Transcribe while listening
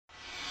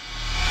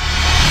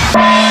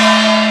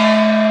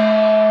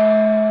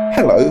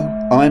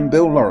Hello, I'm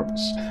Bill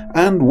Lawrence,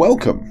 and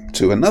welcome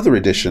to another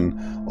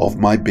edition of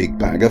My Big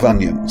Bag of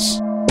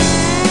Onions.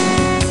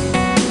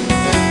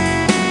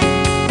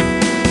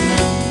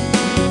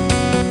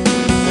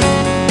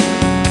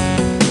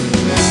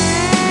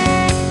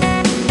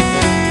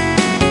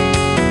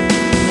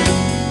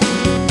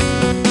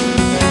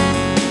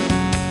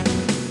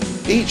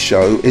 Each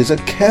show is a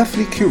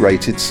carefully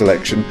curated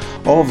selection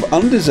of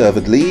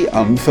undeservedly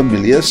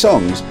unfamiliar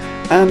songs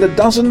and a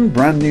dozen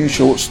brand new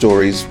short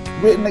stories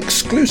written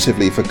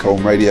exclusively for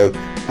Colm Radio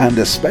and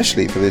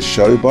especially for this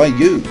show by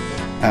you,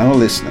 our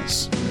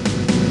listeners.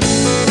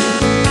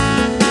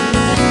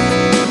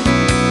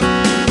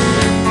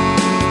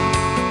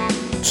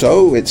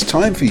 So it's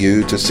time for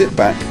you to sit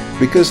back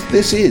because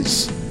this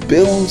is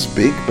Bill's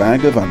Big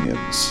Bag of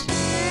Onions.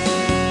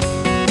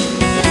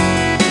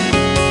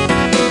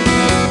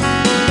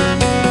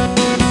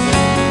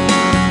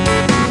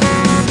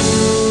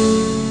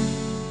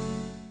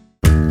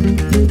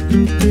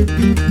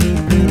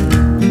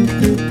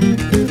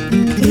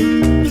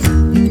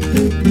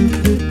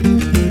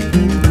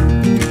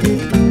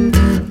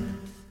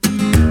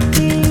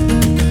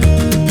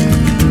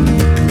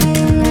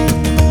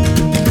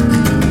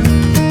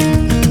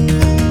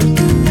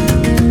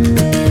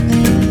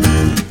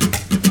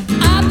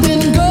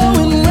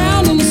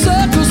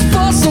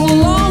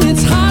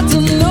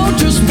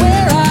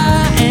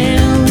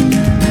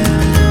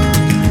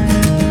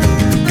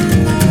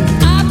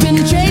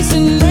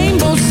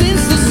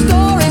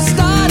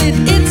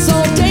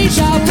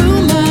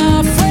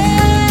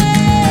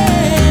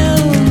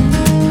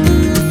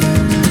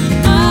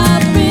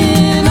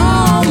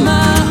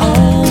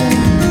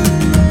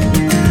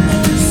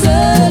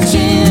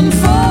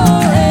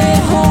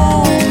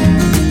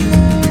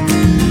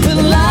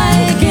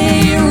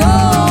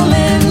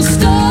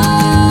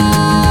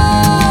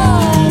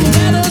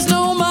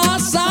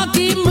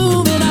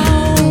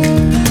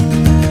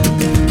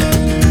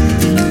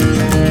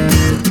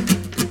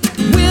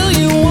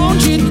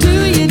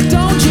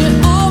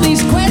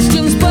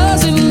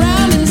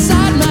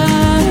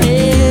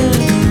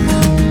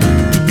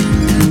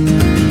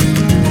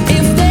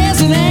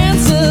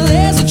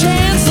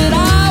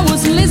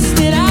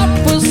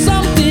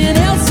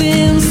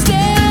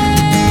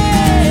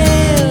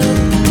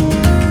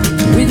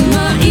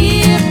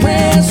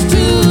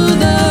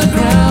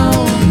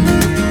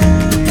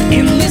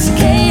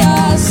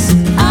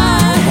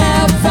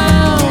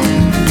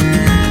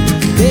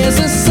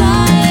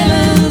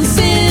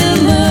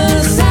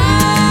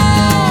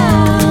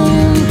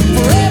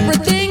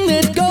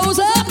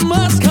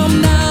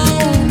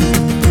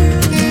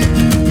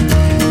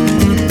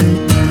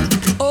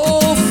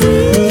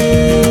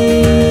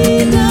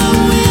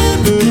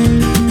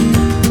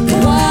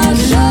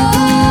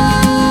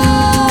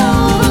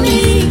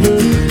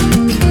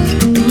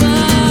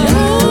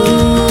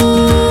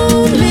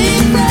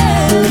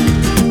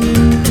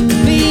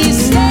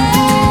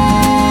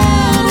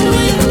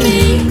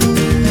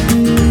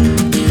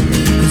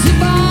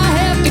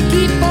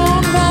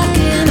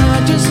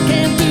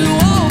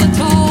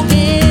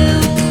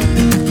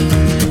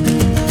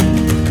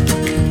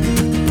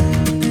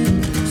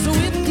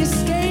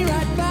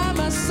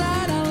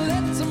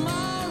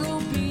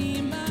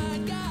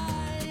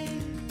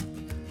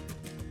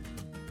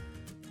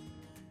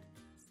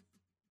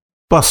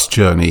 Bus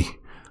Journey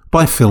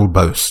by Phil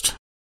Boast.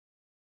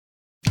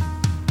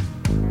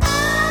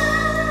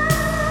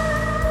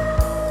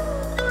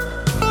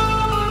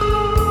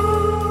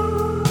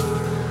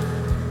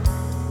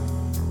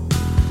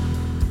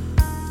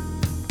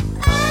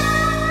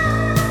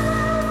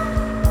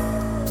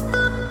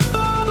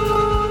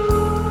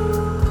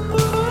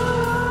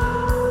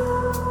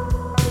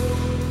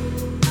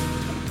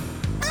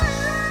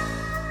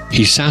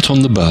 He sat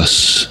on the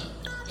bus,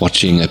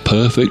 watching a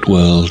perfect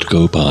world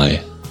go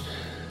by.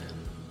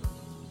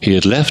 He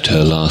had left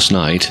her last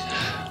night,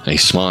 a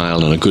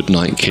smile and a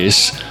good-night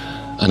kiss,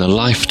 and a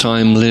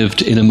lifetime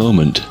lived in a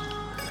moment.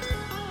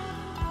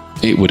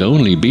 It would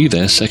only be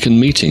their second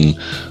meeting,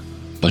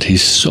 but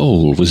his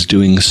soul was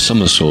doing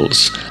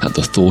somersaults at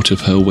the thought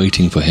of her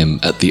waiting for him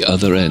at the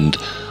other end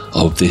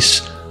of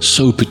this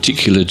so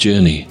particular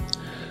journey,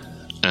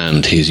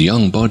 and his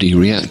young body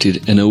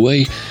reacted in a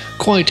way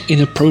quite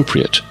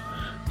inappropriate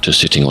to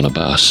sitting on a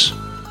bus.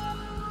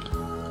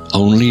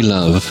 Only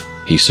love,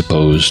 he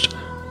supposed,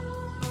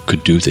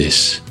 could do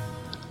this,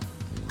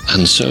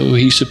 and so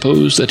he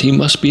supposed that he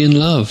must be in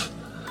love,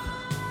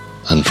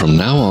 and from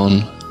now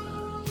on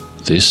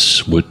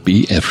this would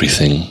be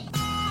everything.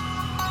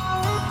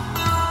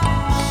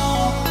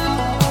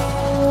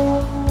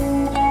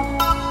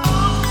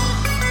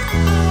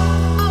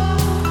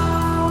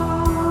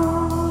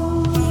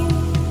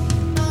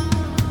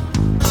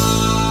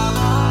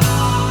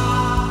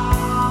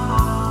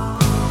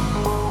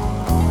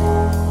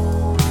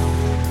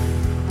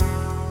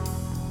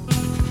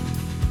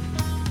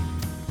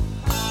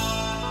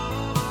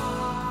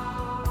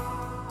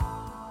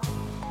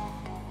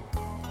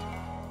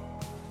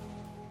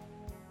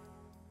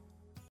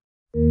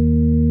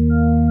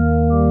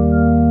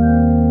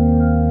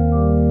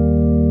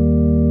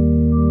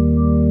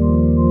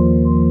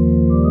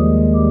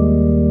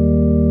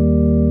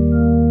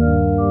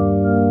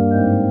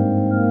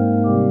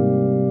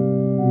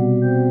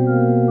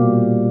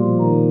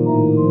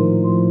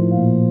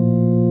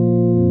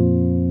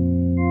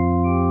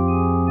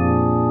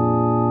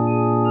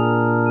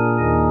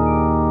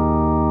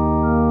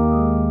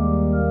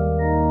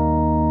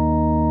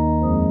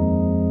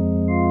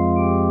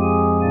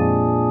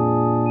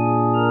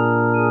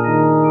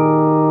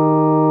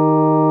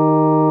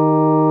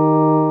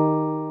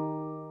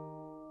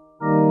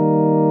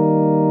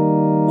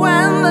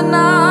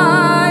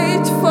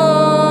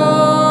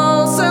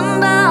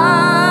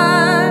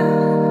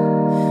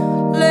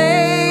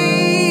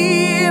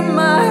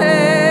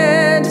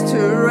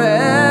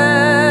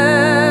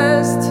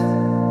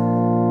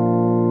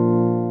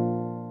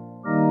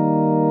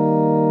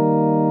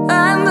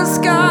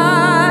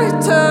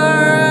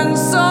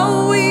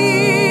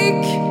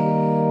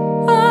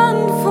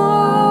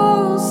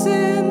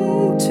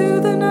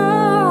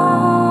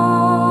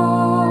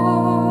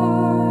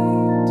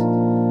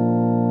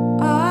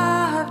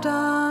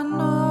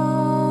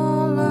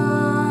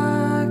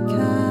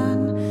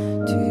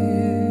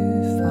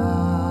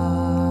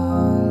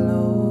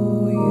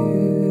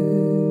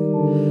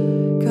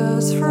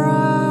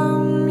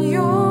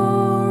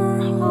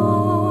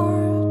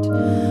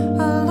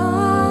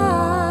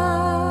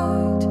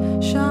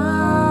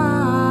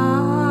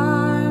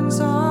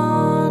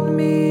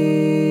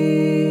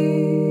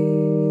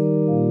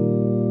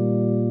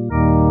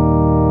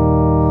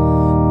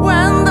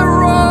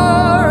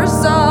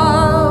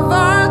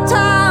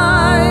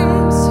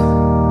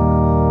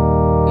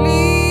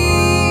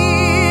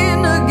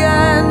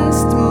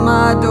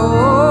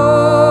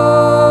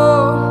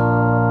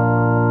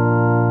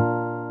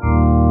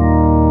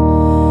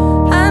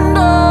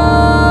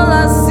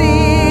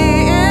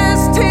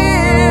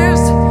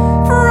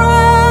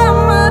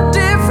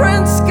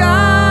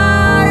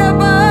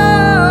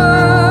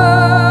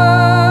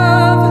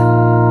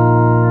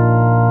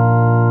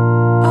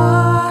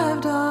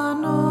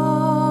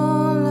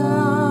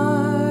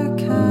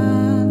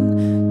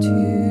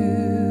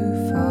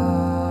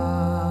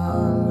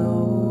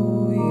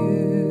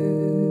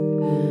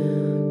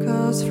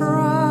 'cause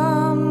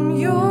from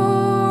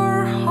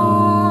your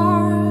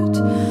heart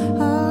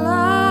a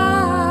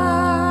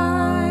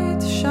light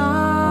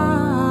shines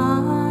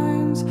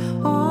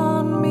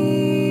on me.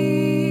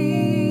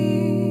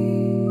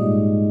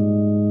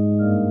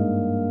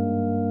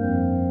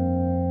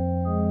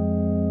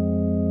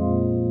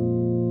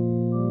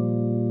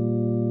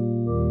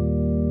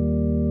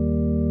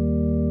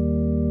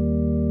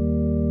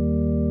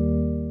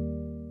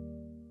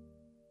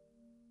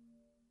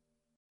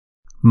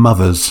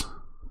 Mothers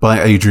by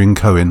Adrian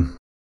Cohen.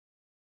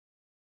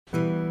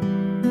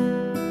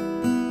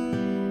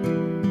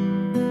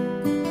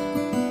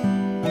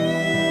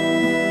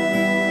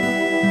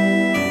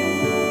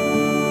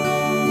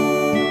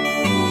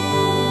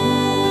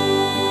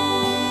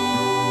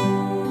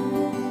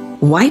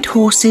 White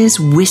horses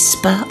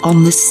whisper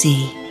on the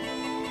sea,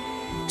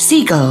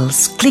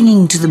 seagulls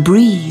clinging to the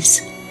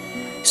breeze,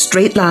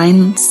 straight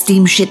line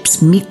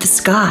steamships meet the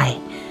sky.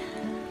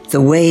 The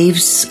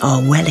waves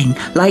are welling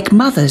like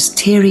mothers'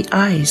 teary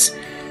eyes,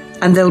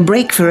 and they'll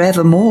break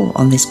forevermore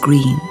on this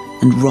green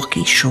and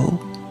rocky shore.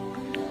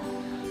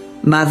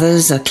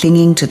 Mothers are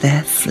clinging to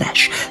their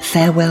flesh,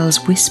 farewells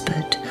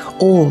whispered,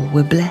 all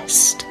were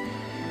blessed.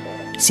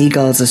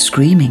 Seagulls are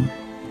screaming.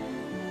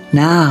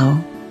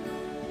 Now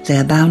they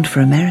are bound for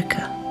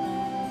America,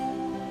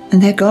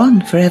 and they're gone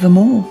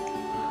forevermore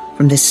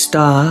from this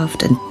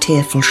starved and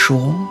tearful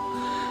shore.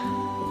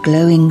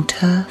 Glowing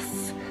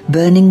turf,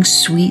 burning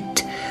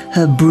sweet,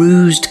 her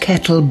bruised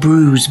kettle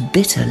brews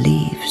bitter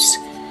leaves.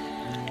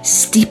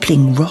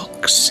 Steepling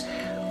rocks,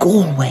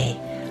 Galway,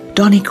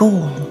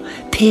 Donegal,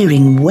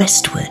 peering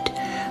westward,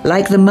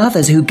 like the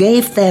mothers who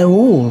gave their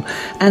all,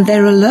 and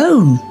they're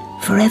alone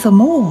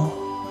forevermore,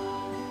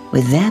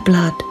 with their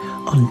blood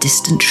on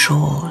distant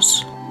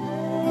shores.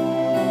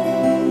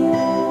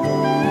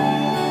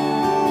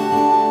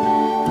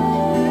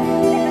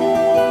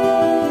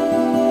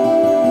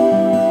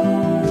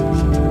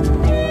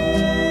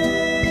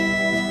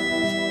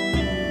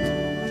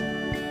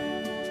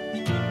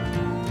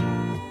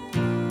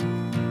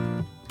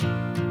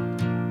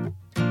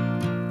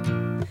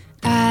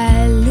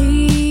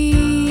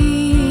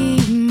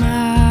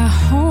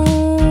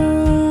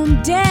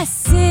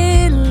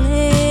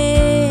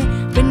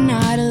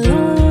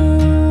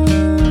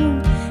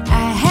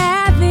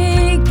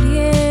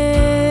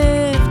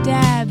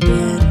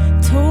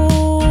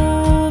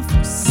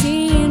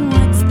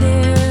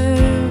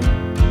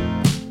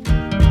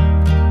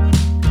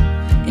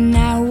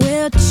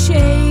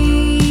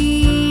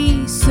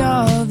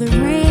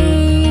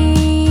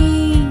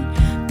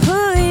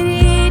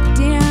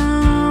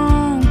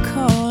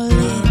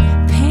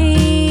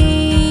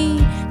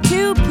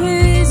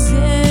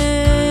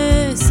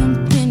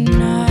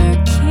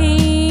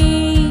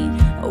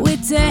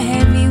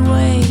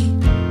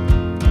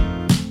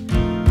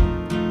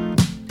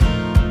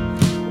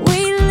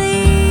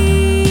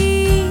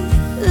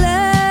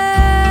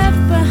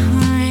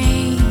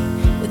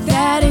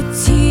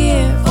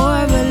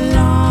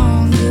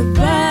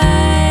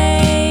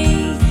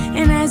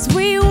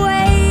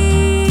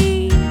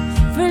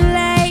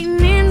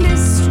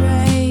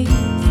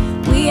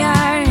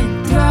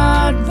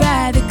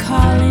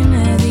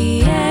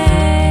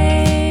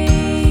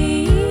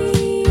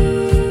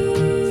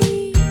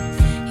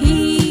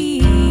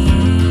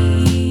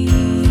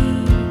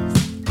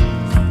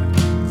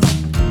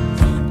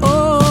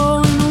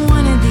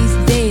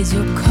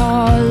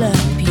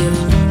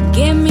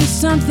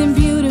 Something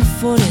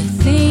beautiful to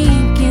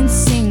think and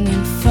sing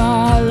and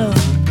follow.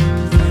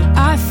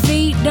 Our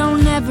feet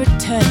don't ever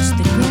touch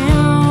the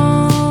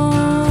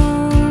ground.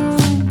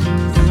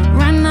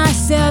 Run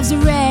ourselves a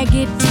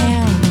ragged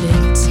town to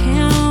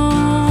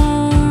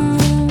town,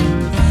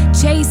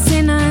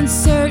 chasing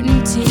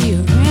uncertainty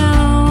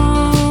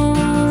around.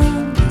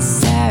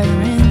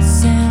 Siren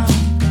sound.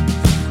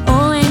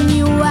 Oh, and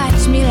you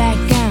watch me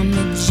like I'm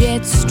a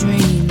jet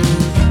stream,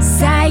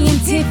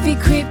 scientific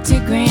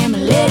cryptogram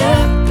lit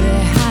up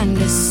behind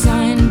a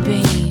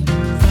sunbeam.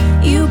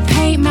 You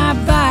paint my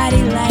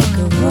body like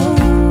a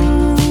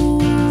rose,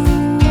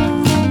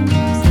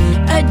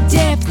 a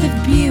depth of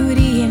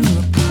beauty and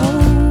repose.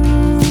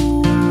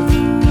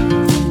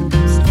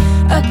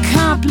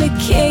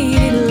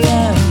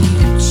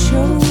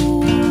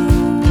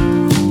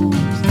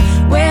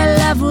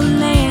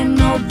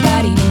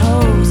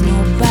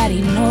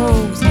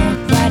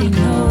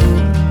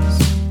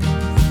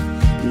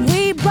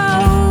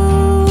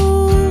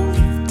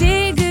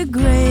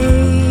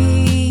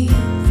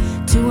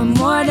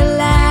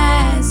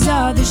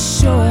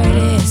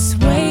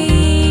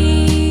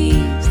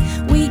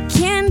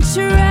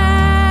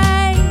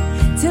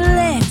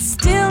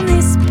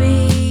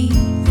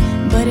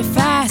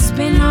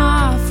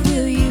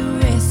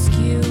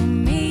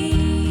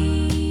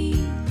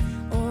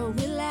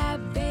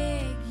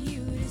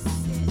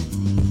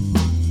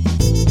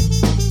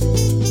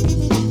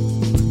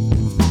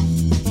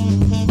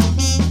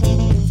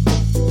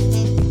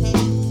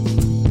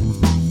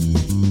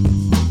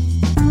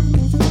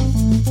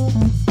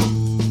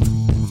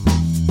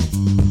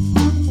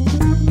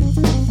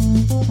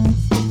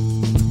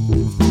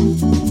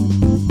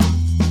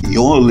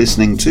 You're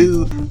listening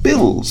to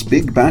Bill's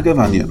Big Bag of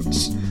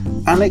Onions,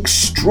 an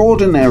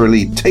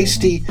extraordinarily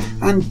tasty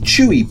and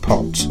chewy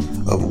pot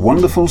of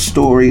wonderful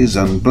stories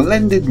and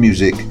blended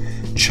music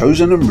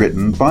chosen and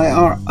written by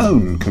our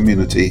own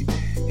community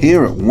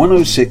here at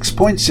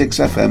 106.6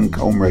 FM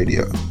Colm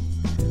Radio.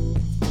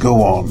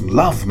 Go on,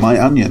 love my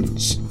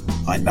onions.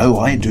 I know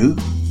I do.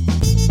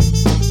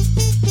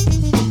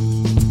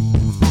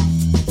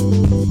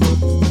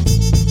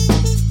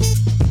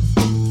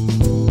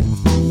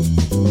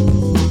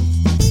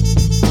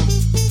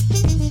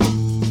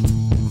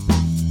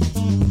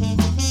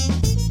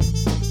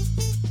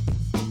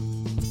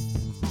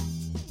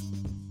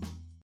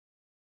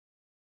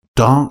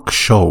 Dark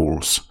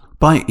Shoals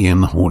by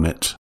Ian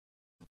Hornet.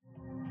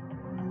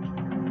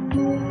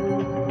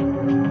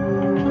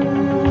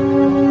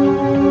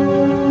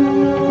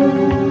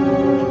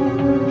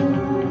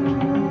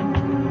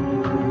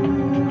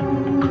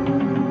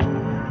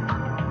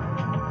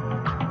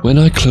 When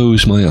I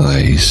close my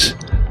eyes,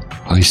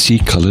 I see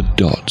coloured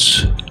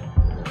dots.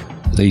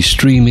 They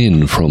stream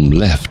in from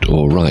left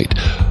or right,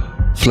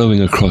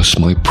 flowing across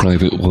my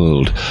private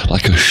world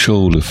like a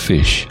shoal of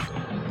fish.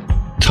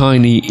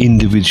 Tiny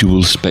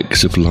individual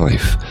specks of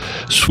life,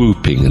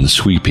 swooping and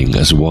sweeping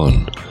as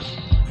one.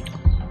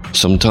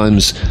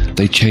 Sometimes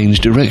they change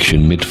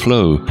direction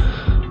mid-flow,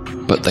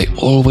 but they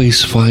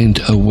always find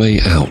a way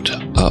out,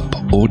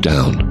 up or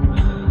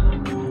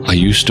down. I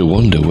used to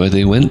wonder where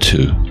they went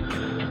to.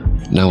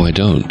 Now I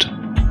don't.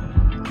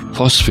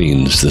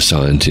 Phosphenes, the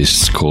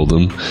scientists call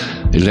them,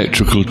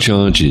 electrical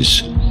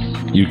charges.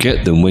 You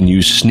get them when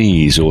you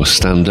sneeze or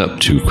stand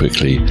up too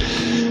quickly.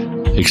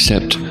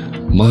 Except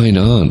mine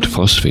aren't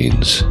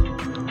phosphenes.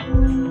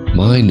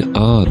 Mine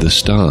are the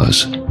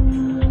stars.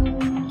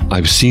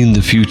 I've seen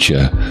the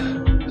future,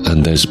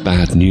 and there's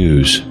bad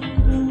news.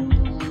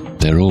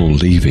 They're all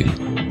leaving.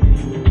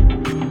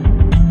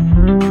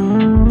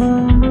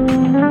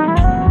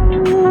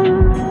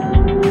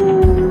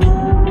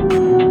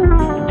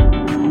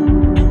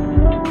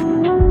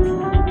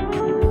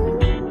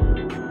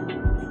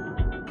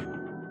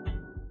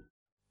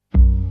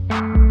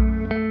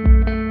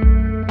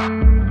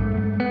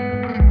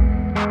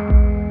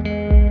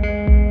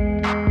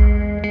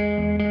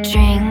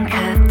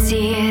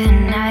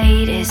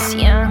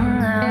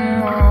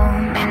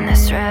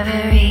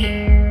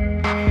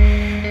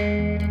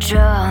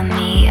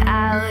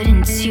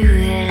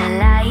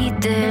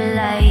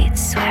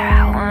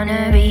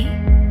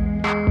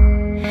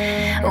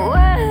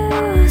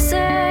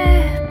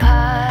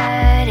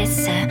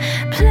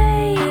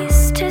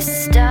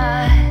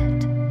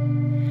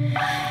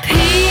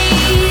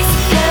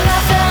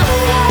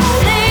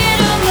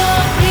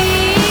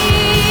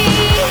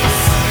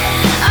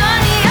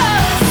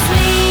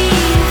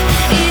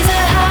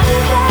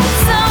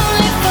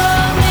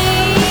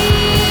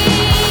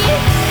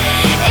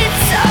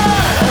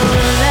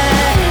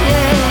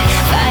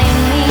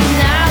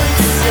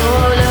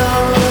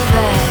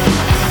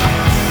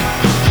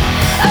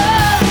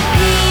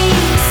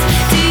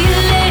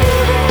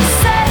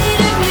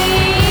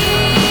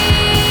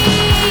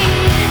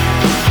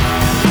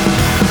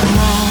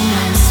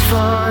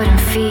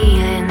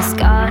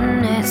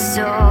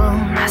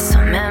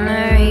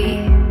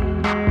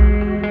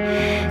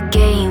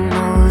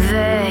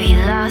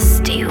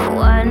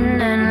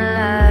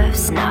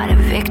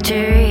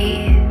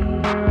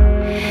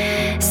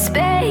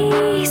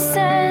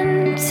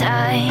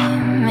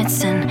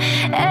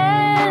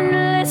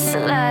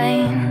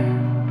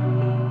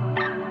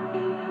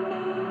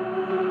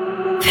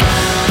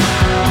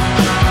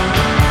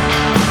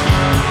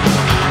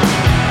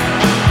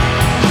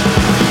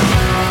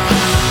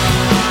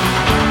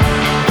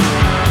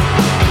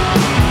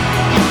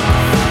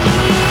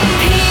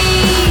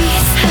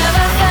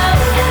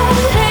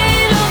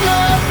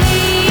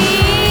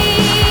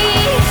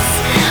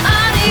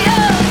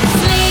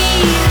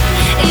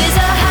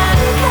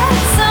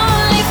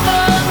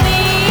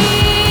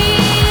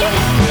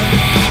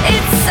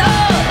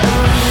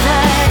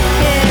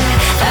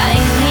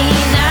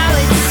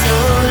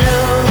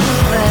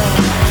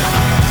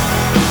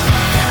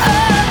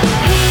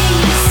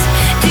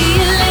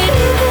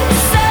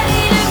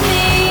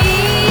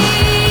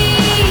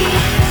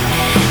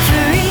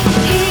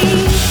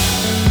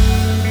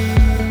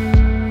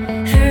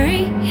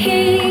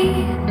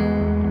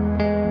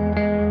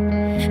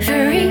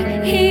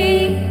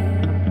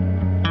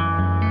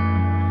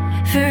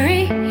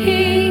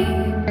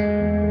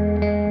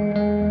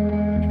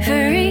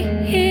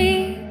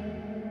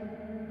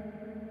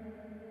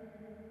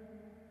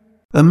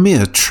 A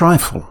Mere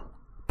Trifle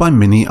by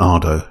Minnie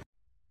Ardo.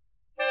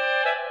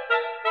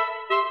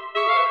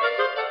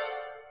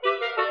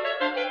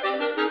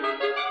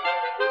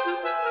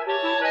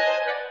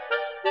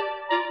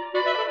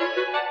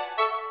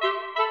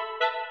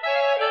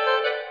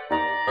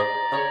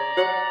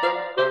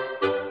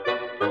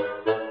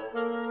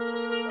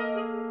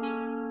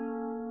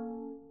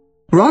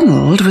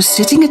 Ronald was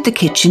sitting at the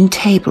kitchen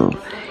table,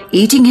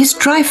 eating his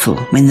trifle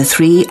when the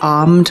 3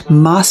 armed,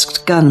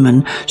 masked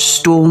gunmen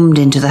stormed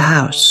into the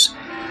house.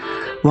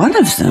 One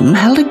of them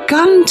held a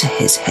gun to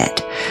his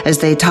head as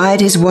they tied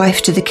his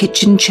wife to the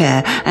kitchen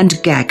chair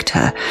and gagged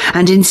her,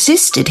 and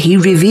insisted he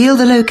reveal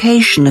the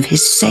location of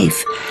his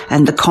safe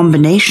and the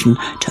combination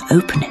to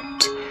open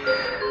it.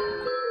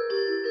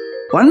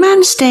 One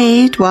man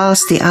stayed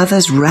whilst the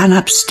others ran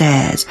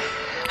upstairs,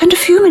 and a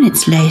few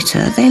minutes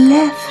later they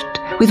left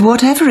with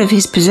whatever of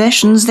his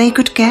possessions they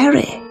could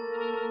carry.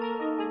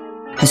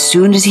 As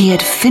soon as he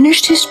had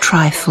finished his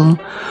trifle,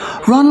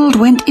 Ronald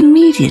went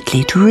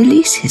immediately to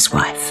release his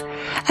wife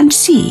and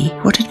see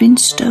what had been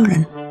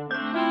stolen.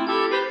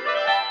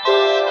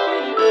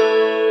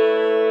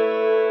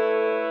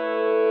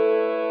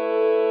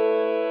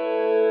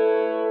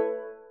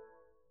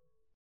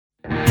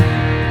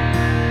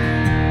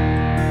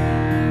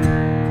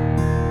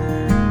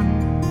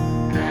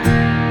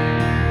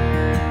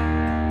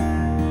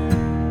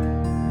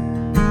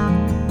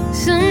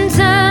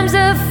 Sometimes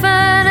I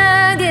find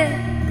I get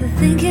to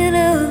thinking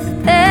of the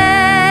past.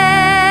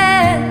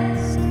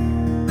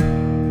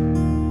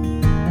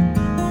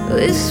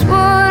 We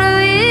swore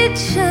to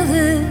each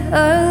other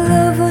our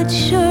love would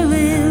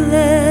surely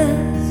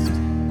last.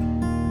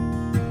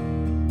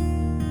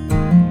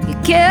 You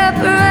kept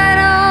right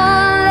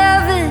on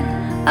loving,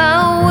 I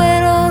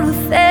went on a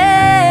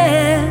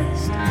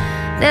fast.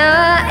 Now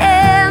I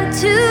am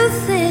too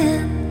thin,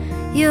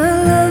 your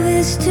love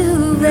is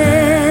too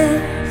vast.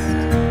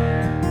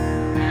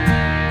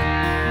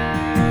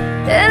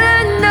 And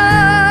I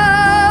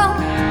know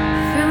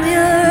from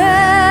your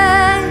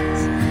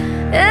eyes,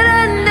 and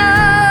I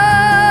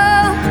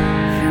know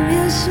from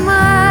your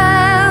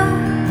smile,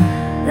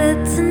 that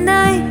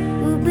tonight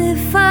will be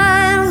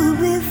fine, we'll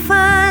be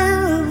fine,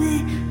 we'll be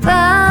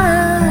fine.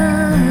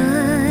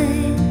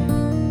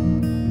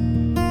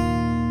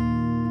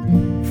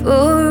 For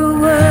a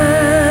while,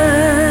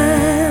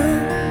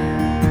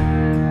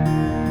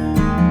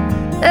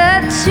 I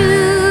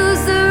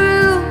choose the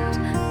route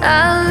I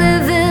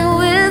live in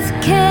with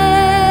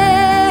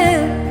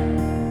care.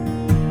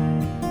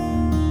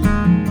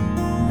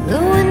 The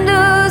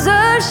windows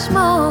are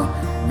small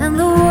and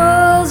the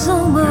walls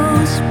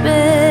almost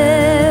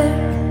bare,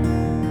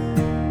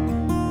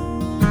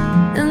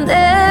 and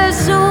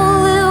there's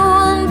only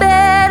one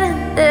bed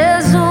and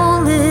there's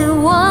only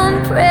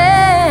one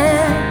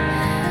prayer.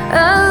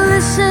 I'll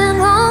listen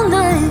all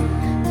night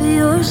for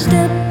your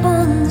step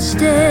on the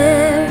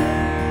stair.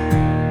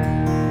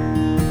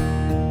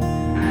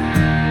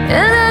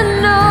 And I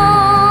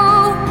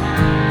know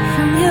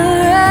from your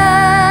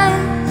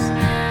eyes,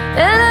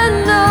 and I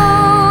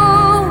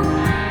know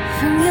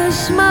from your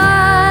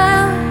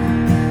smile,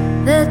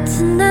 that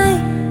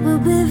tonight will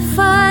be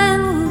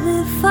fine, we'll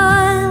be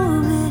fine,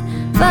 we'll be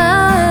fine.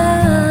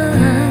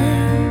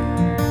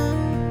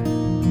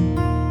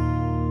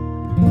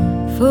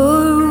 For a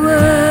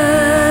while.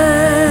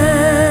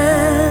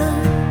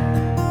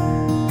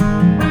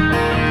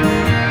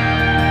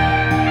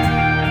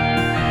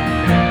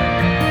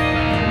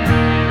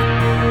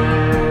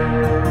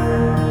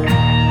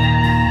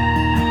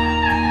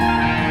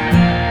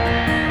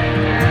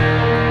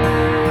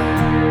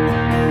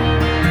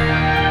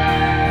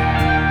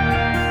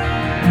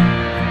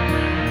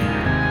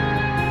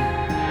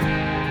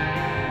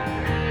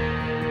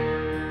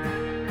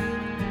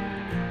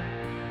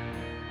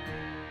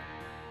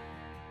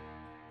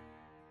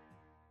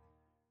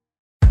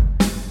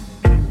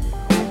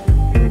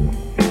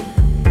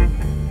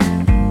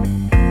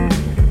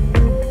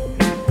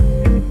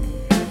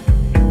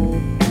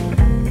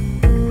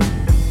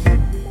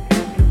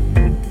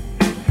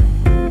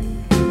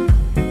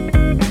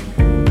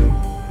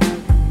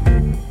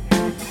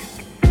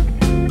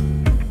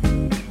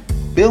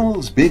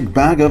 Bill's Big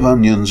Bag of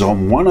Onions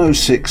on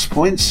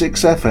 106.6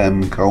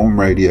 FM Colne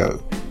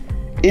Radio.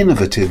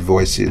 Innovative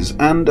voices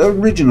and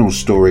original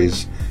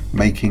stories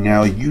making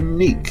our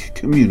unique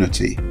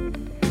community.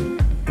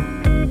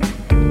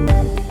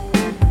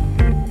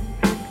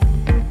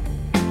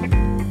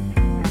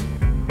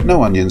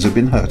 No onions have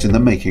been hurt in the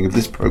making of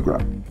this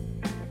programme.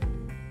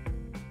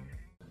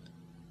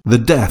 The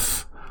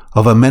Death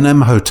of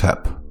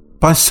Amenemhotep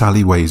by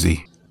Sally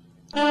Wasey.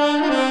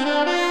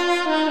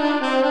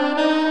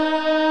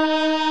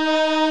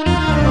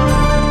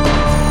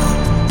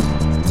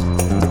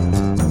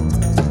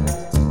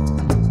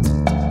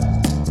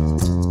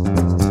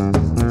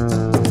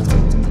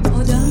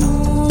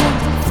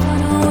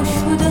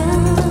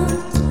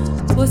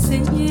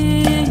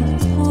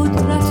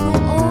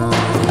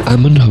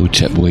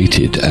 Amenhotep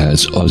waited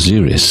as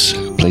Osiris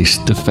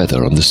placed the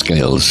feather on the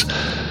scales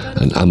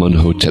and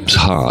Amenhotep's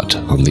heart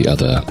on the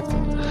other.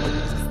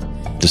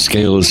 The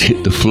scales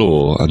hit the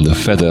floor and the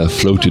feather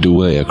floated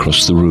away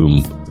across the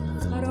room.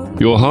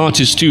 Your heart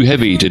is too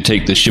heavy to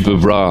take the ship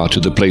of Ra to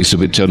the place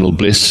of eternal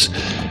bliss.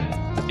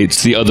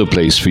 It's the other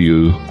place for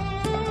you.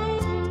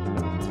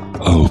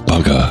 Oh,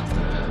 bugger.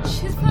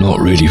 Not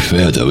really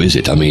fair though, is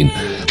it? I mean,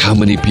 how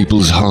many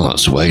people's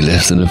hearts weigh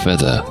less than a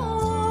feather?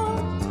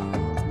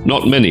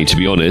 Not many, to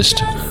be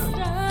honest.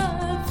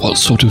 What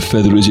sort of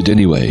feather is it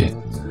anyway?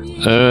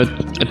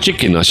 A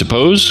chicken, I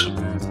suppose?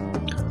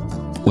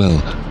 Well,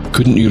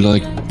 couldn't you,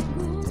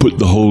 put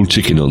the whole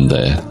chicken on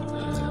there.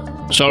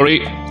 Sorry,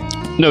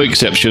 no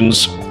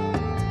exceptions.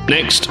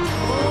 Next.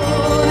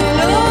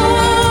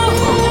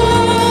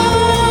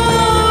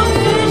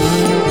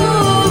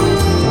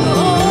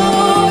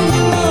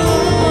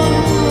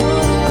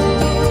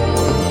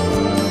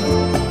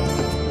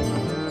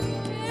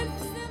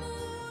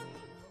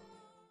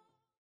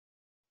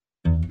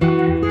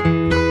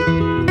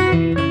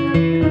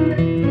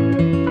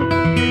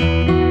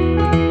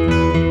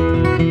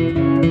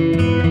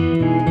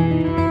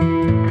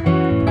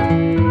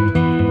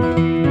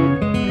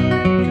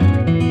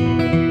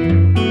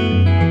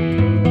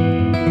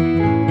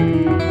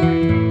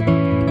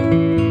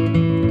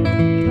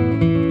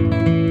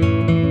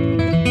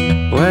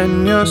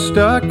 When you're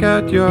stuck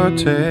at your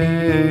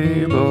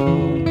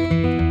table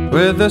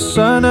with the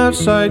sun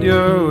outside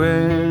your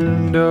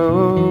window,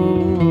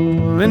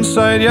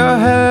 inside your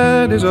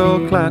head is all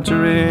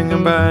clattering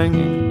and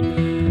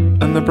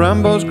banging, and the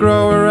brambles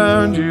grow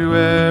around you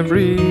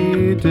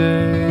every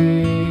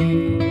day.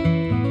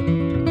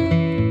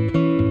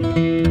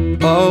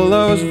 All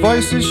those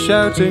voices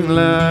shouting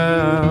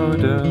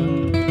louder,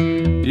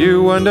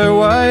 you wonder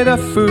why the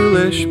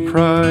foolish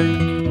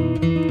pride.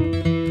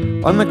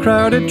 On the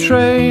crowded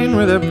train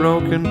with a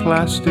broken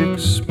plastic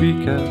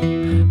speaker,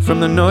 from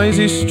the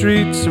noisy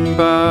streets and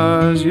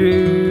bars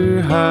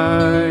you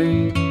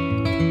hide.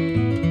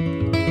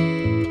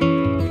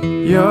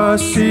 You're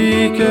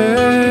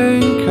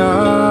seeking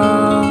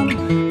calm,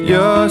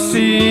 you're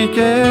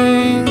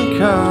seeking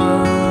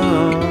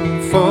calm,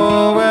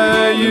 for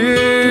where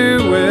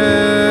you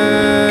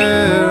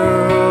will,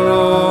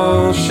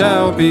 all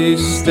shall be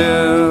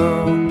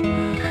still.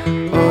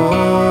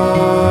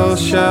 All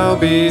shall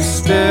be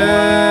still,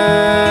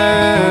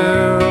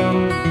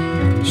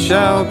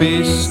 shall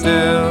be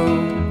still.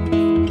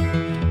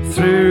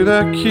 Through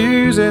the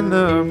queues in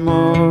the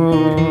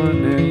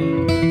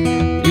morning,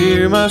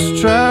 you must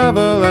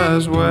travel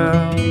as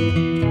well.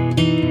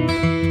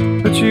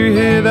 But you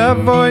hear that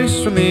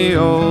voice from the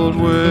old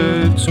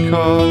woods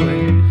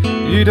calling,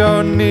 you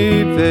don't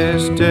need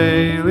this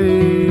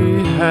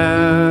daily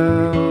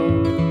hell.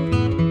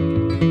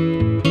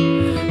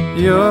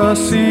 You're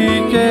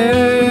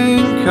seeking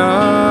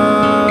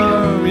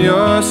calm,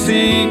 you're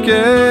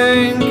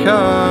seeking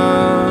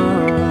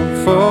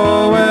calm,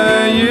 for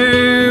where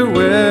you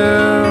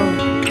will,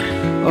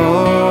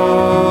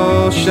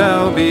 all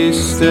shall be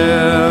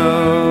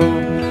still,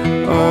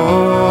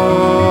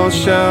 all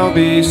shall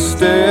be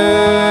still,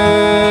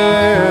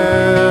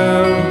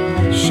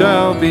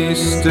 shall be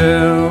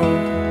still.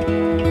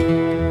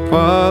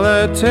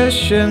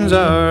 Politicians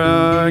are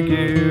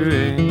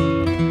arguing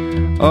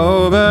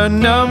over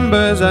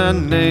numbers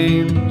and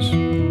names.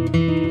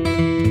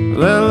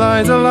 Their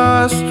lives are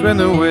lost when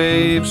the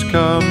waves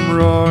come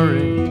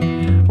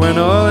roaring. When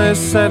all is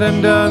said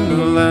and done,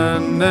 the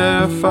land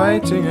they're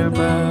fighting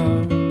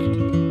about,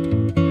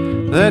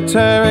 they're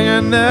tearing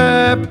and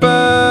they're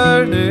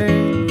burning,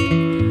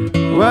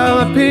 while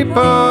the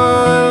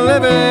people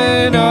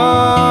living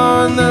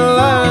on the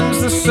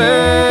land's the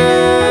same.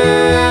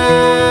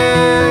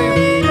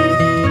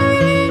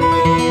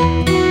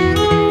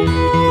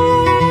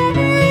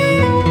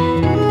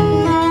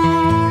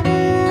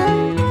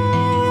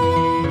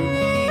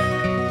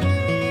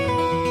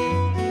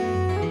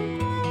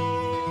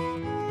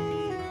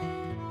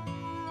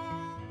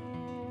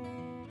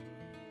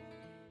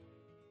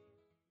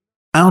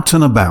 Out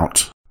and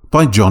About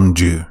by John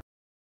Dew.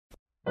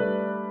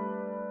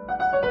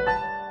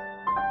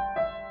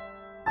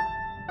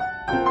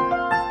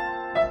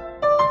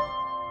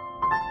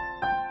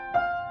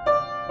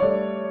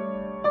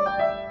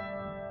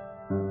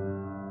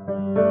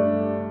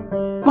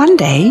 One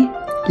day,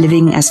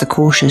 living as the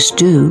cautious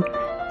do,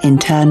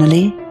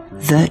 internally,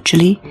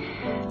 virtually,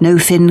 no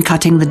fin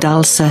cutting the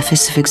dull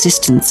surface of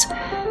existence,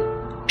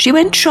 she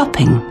went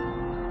shopping.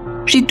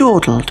 She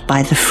dawdled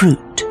by the fruit.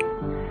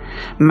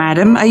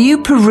 "Madam, are you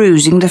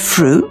perusing the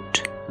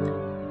fruit?"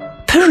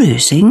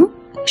 "Perusing?"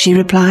 she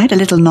replied, a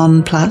little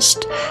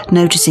nonplussed,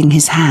 noticing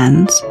his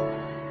hands.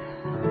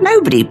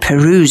 "Nobody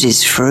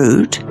peruses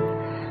fruit.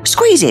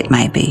 Squeeze it,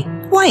 maybe.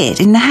 Weigh it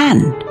in the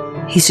hand,"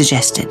 he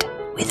suggested,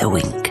 with a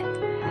wink.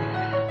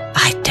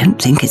 "I don't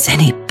think it's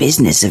any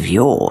business of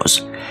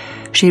yours,"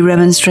 she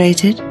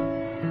remonstrated.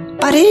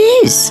 "But it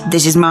is.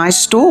 This is my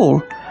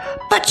stall.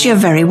 But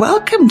you're very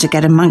welcome to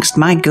get amongst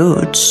my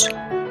goods."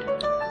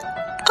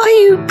 "Are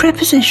you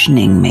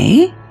prepositioning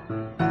me?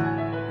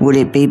 Would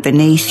it be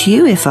beneath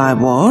you if I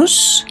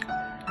was?"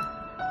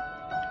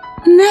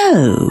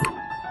 "No,"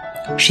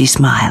 she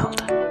smiled.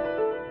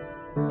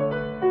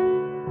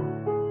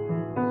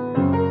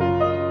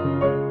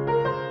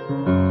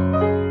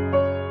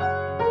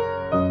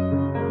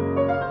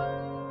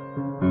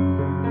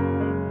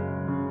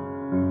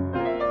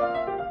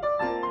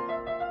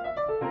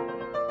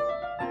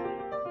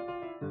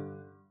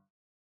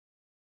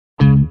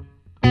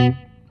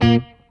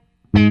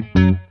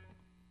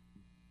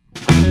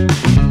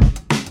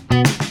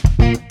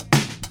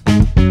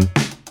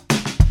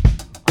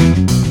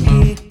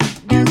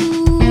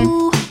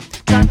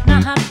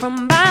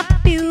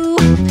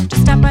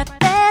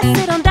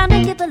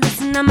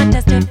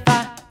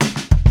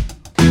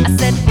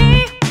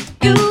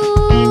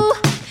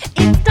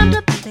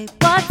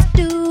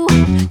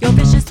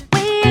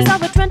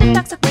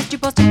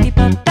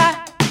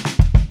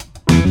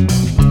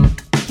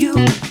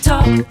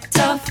 talk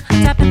tough,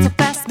 tapping so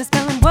fast,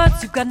 misspelling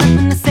words, you've got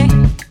nothing to say.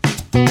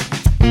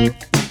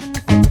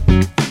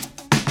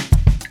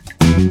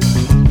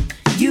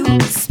 You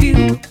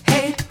spew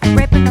hate,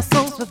 raping our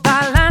souls with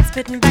violence,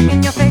 spitting back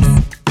in your face.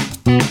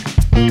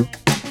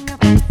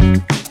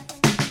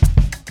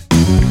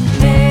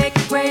 Make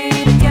it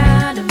great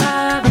again,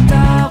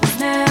 America was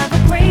never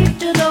great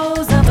to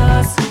those of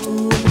us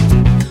who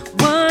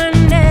were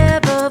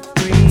never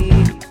free.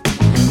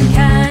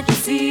 Can't you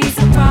see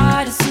some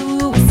pride and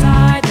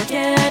suicide? They're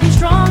getting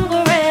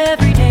stronger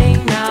every day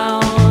now,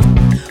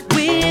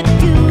 with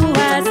you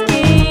as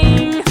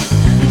king.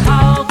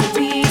 How could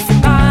we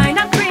survive,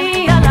 not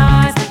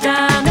realize the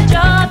damage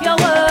of your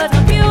words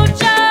on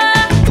future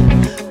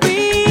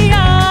reality?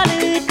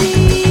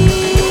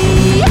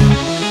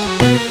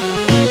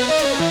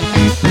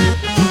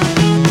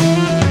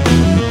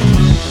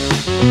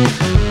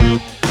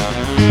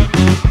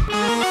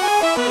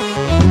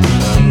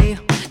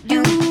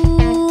 You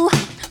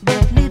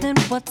believing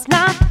what's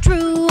not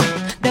true.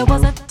 There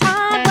was a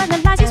time when the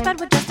lies you spread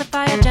would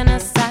justify a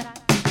genocide.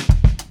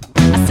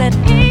 I said,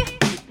 hey,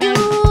 you,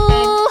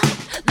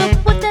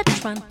 look what they're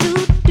trying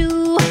to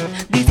do.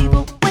 These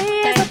evil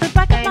ways of the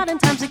back of modern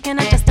times we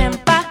cannot just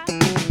stand by.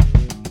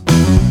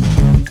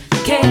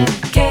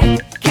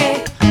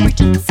 KKK,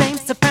 preaching the same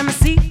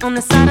supremacy on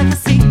the side of the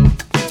sea.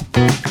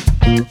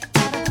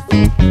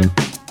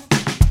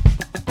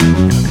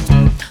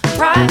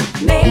 Pride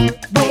made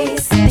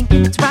ways,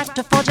 thinking it's right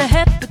to forge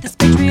ahead with this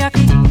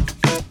patriarchy.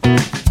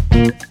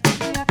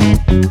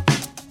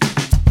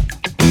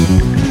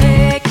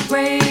 Make it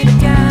great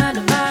again,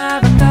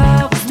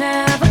 America was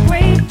never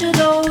great to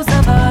those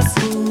of us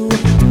who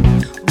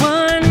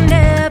were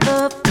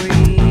never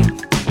free.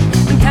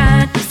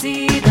 Can't you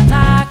see the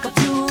lack of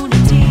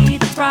unity,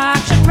 the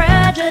fractured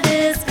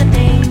prejudice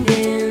contained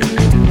in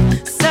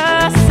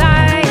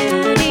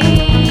society?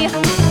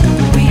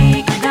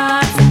 We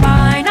cannot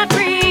survive, not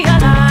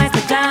realize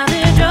the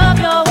damage of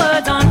your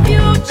words on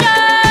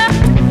future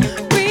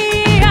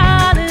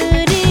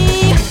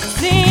reality.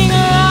 Sing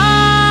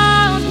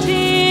along,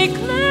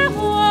 declare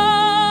war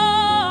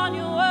on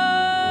your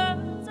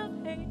words of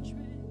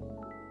hatred.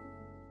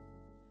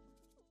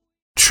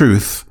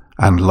 Truth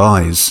and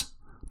Lies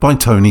by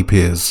Tony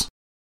Pears.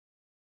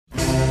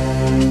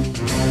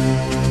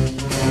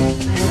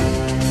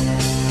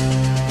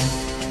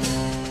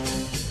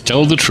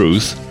 Tell the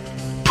truth,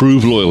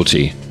 prove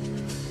loyalty.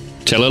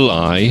 Tell a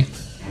lie,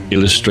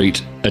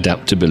 illustrate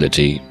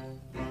adaptability.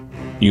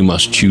 You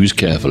must choose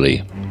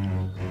carefully.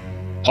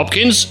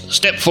 Hopkins,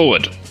 step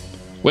forward.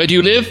 Where do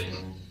you live?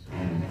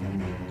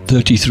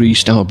 33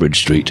 Stourbridge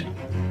Street.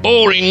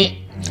 Boring.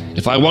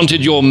 If I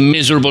wanted your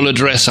miserable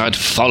address, I'd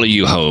follow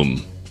you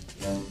home.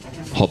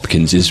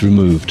 Hopkins is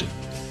removed.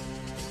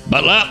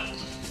 Butler?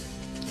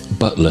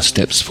 Butler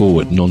steps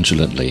forward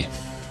nonchalantly.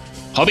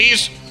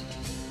 Hobbies?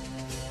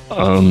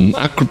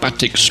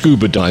 Acrobatic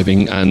scuba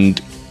diving and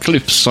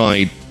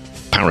cliffside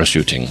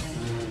parachuting.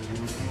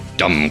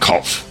 Dumb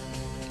cough.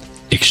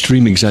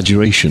 Extreme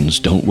exaggerations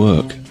don't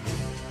work.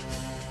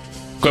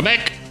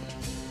 Quebec?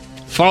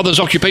 Father's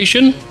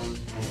occupation?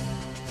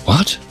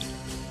 What?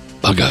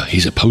 Bugger,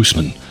 he's a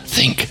postman.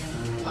 Think.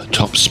 A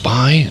top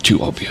spy?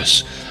 Too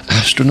obvious.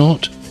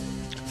 Astronaut?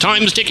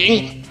 Time's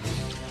ticking.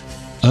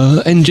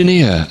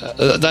 Engineer.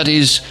 That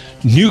is,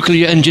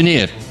 nuclear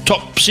engineer.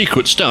 Top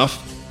secret stuff.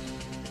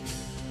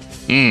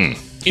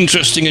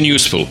 Interesting and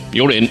useful.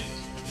 You're in.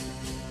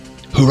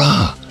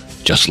 Hurrah!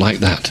 Just like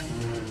that.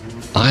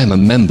 I am a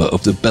member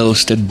of the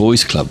Belstead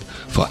Boys Club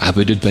for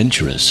avid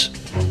adventurers.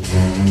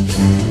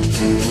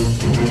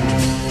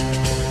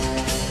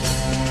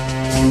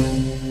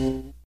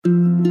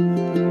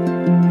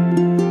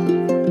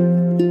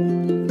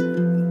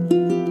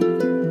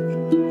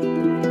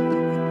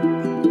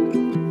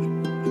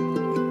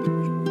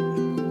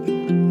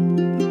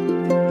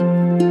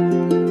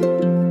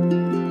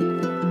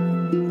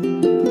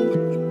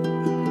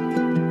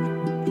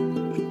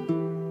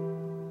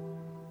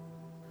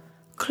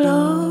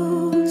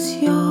 Close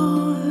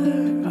your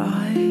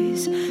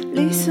eyes,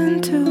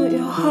 listen to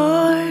your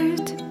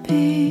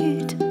heartbeat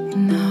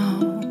now.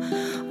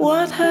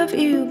 What have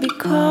you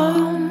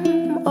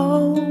become?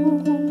 Oh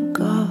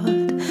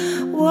God,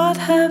 what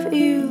have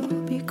you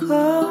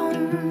become?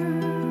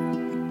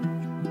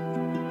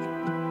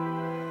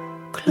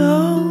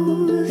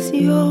 Close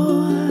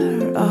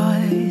your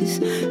eyes,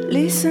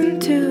 listen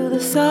to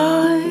the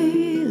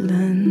silence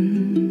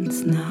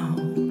now.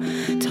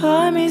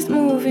 Time is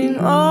moving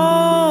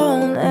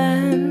on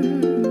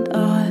and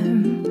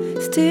I'm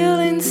still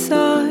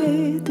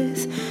inside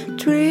this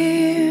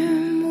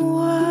dream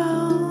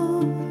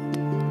world.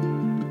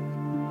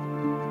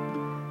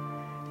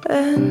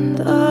 And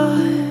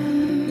I'm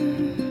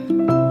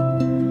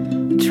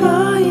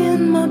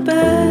trying my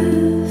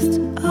best.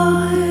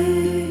 I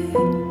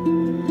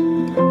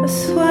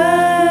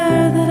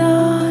swear that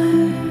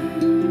I'm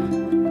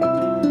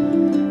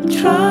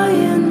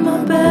trying my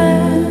best.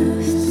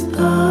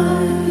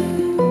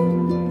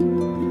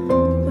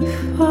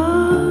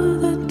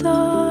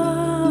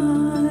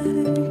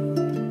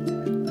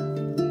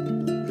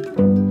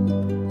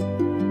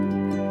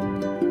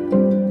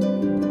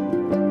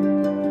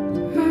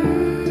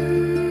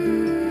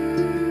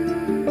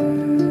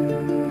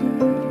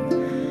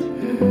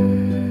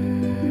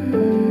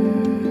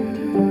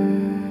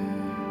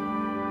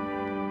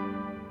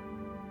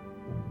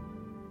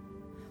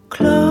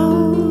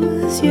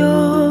 Close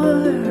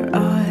your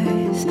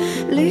eyes,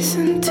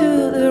 listen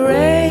to the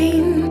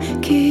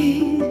rain,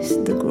 kiss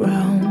the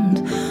ground.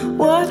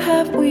 What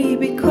have we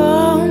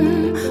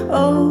become?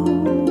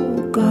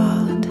 Oh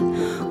God,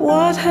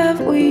 what have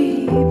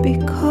we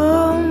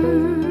become?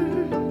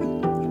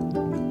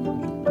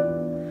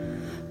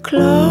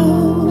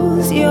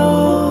 Close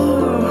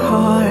your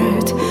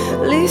heart,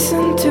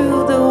 listen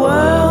to the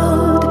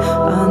world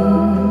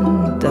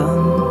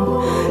undone.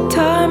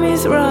 Time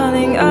is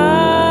running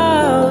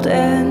out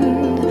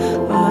and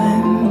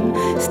I'm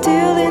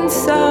still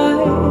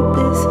inside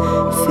this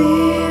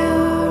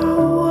fear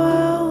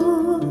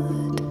world.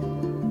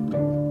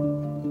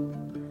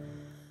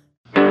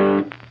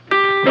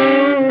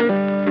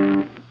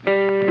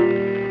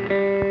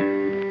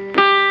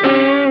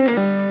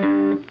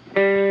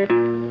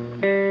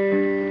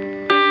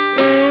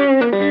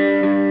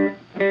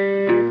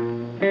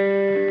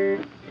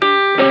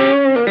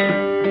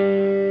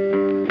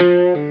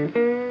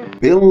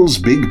 Bill's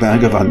Big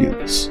Bag of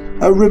Onions,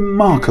 a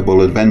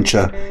remarkable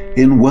adventure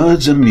in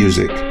words and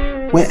music,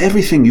 where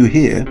everything you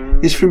hear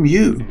is from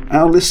you,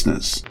 our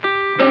listeners.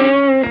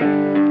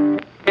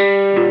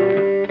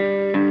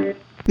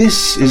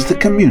 This is the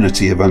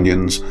Community of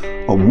Onions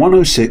on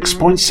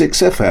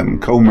 106.6 FM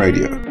Colm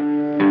Radio.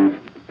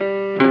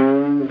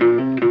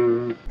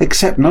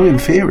 Accept no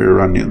inferior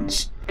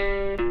onions,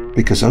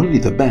 because only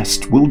the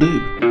best will do.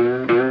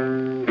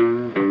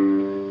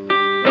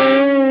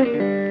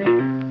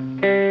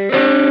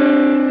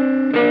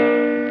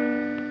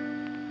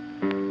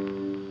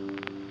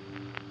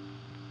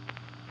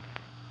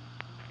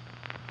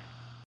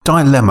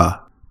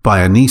 Dilemma by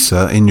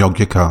Anissa in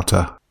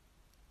Yogyakarta.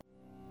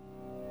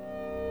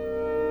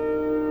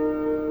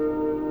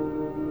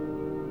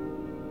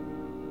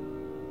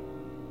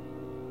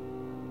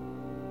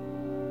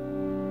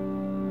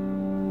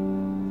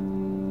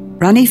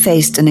 Rani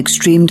faced an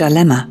extreme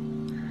dilemma.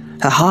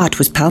 Her heart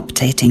was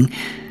palpitating.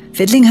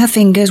 Fiddling her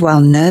fingers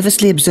while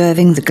nervously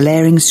observing the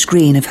glaring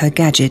screen of her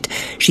gadget,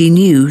 she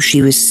knew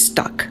she was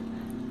stuck.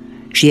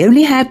 She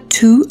only had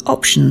two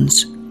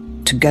options: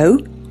 to go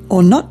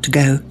or not to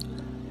go.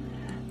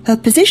 Her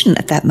position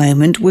at that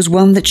moment was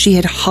one that she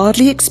had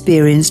hardly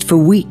experienced for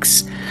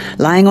weeks,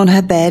 lying on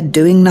her bed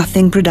doing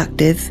nothing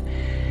productive.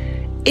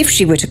 If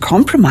she were to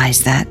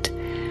compromise that,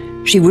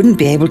 she wouldn't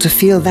be able to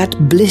feel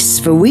that bliss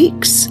for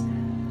weeks.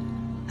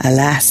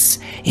 Alas,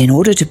 in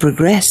order to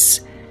progress,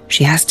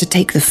 she has to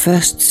take the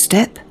first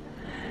step,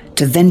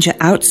 to venture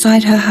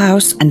outside her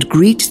house and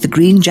greet the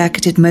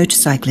green-jacketed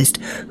motorcyclist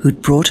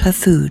who'd brought her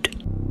food.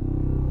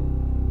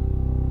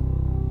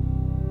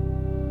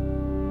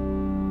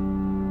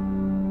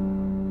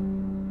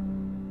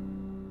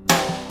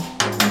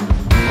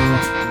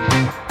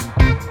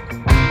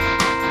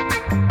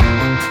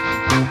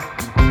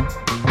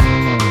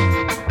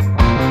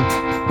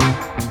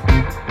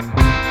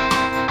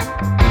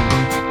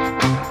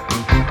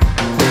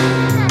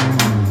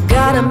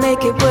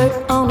 Make it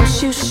work on a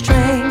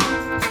shoestring.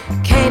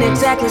 Can't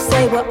exactly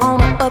say we're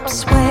on an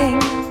upswing.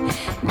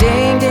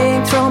 Ding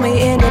ding, throw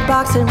me in the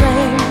boxing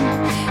ring.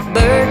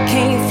 Bird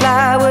can't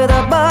fly with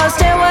a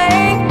busted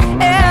wing.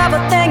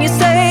 Everything you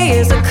say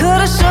is a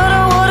coulda,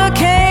 shoulda, woulda.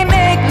 Can't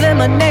make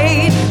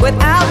lemonade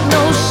without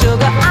no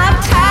sugar. I'm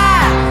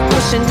tired,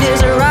 pushing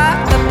this rock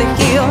up the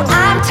hill.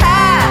 I'm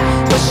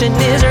tired, pushing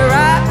this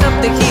rock up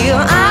the hill.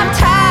 I'm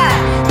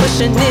tired,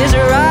 pushing this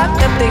rock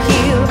up the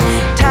hill.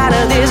 Tired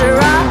of this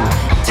rock,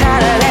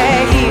 tired of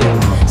that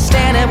hill.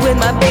 Standing with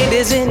my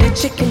babies in the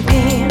chicken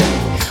pen,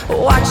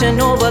 watching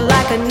over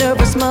like a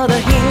nervous mother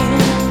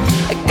hen.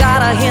 I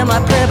gotta hear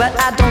my prayer, but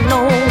I don't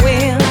know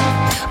when.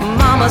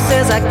 Mama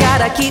says I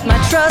gotta keep my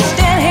trust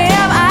in him.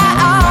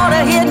 I ought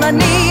to hit my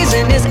knees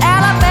in this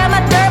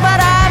Alabama dirt, but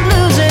I'm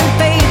losing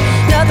faith.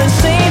 Nothing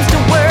seems to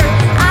work.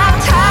 I'm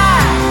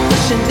tired,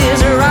 pushing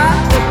this rock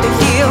up the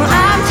hill.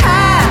 I'm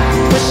tired,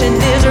 pushing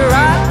this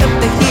rock up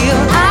the hill.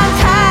 I'm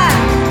tired,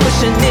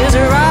 pushing this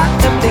rock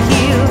up the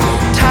hill.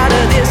 Tired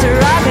of this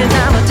rock and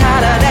I'm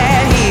tired of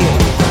that hill.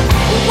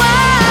 Why?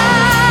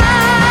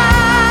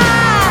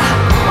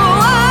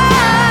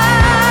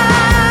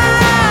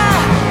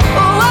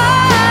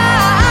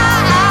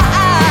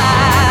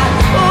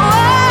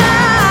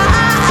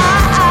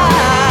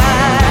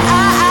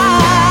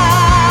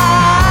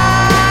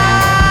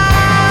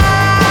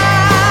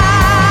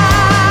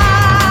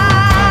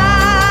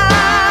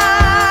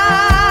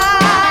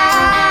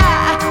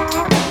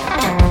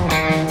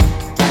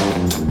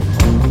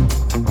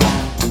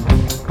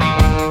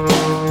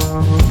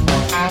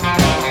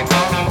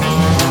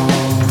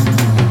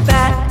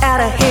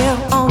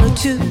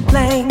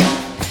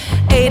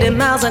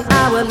 Miles an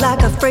hour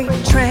like a freight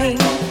train.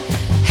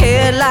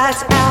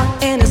 Headlights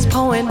out and it's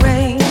pouring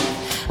rain.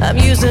 I'm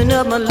using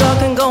up my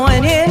luck and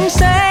going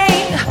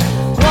insane.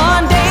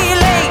 One day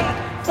late,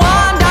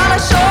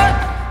 $1 short.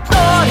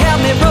 Lord help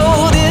me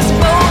roll this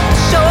boat to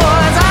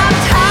shores. I'm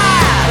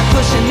tired of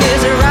pushing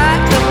this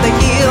rock up the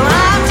hill.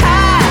 I'm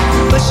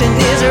tired pushing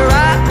this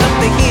rock up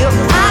the hill.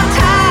 I'm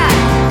tired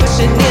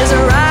pushing this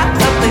rock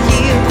up the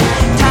hill.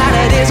 Tired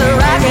of this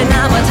rock and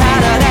I'm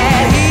tired of that.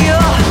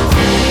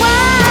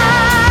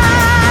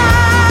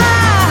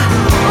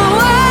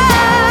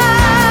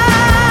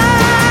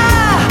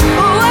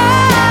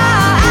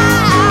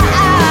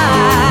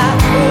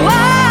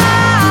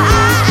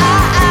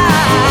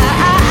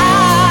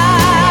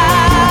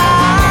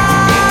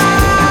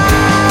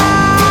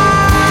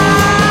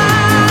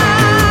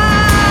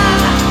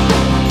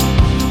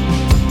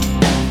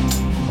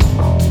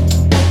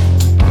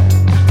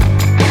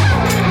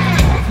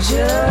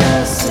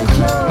 Listen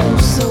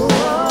close, so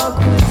walk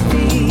with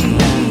me.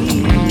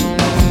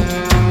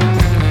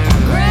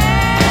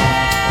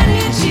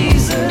 Granny,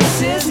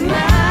 Jesus is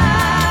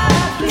my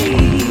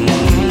plea.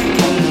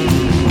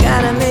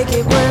 Gotta make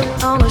it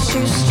work on a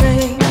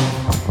shoestring.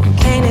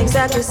 Can't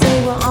exactly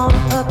say we're on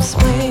an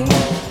upswing.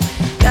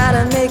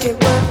 Gotta make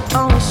it work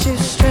on a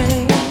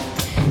shoestring.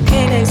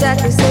 Can't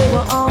exactly say we're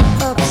on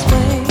an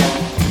upswing.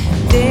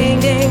 Ding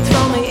ding,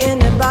 throw me in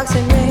the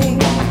boxing ring.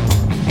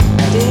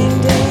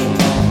 Ding ding.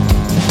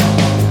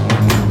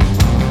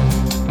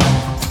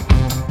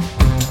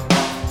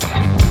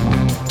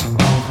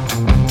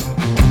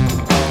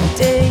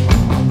 Ding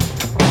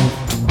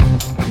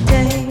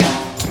ding.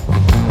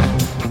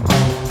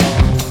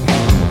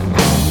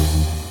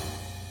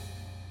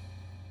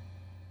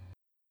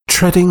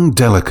 Treading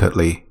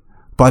Delicately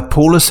by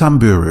Paula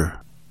Samburu.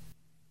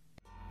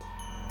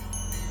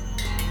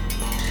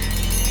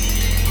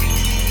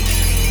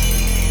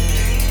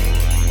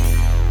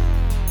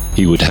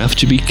 He would have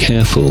to be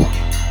careful.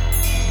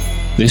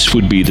 This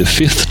would be the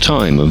 5th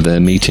time of their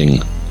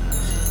meeting,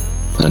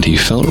 and he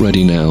felt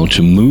ready now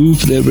to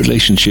move their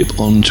relationship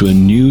on to a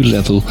new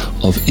level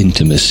of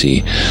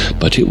intimacy.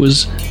 But it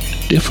was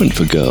different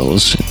for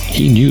girls,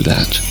 he knew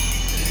that.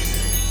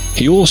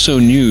 He also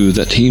knew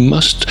that he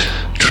must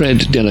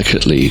tread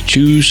delicately,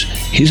 choose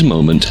his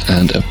moment,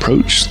 and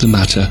approach the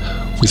matter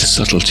with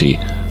subtlety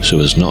so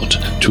as not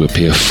to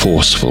appear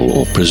forceful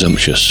or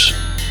presumptuous.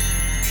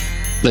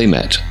 They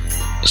met,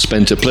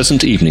 spent a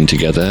pleasant evening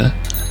together,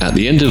 at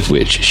the end of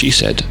which she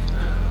said,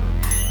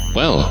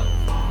 "Well,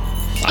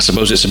 I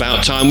suppose it's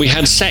about time we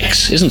had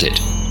sex, isn't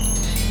it?"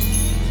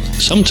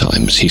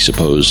 Sometimes, he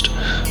supposed,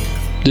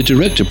 the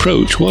direct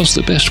approach was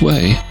the best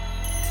way.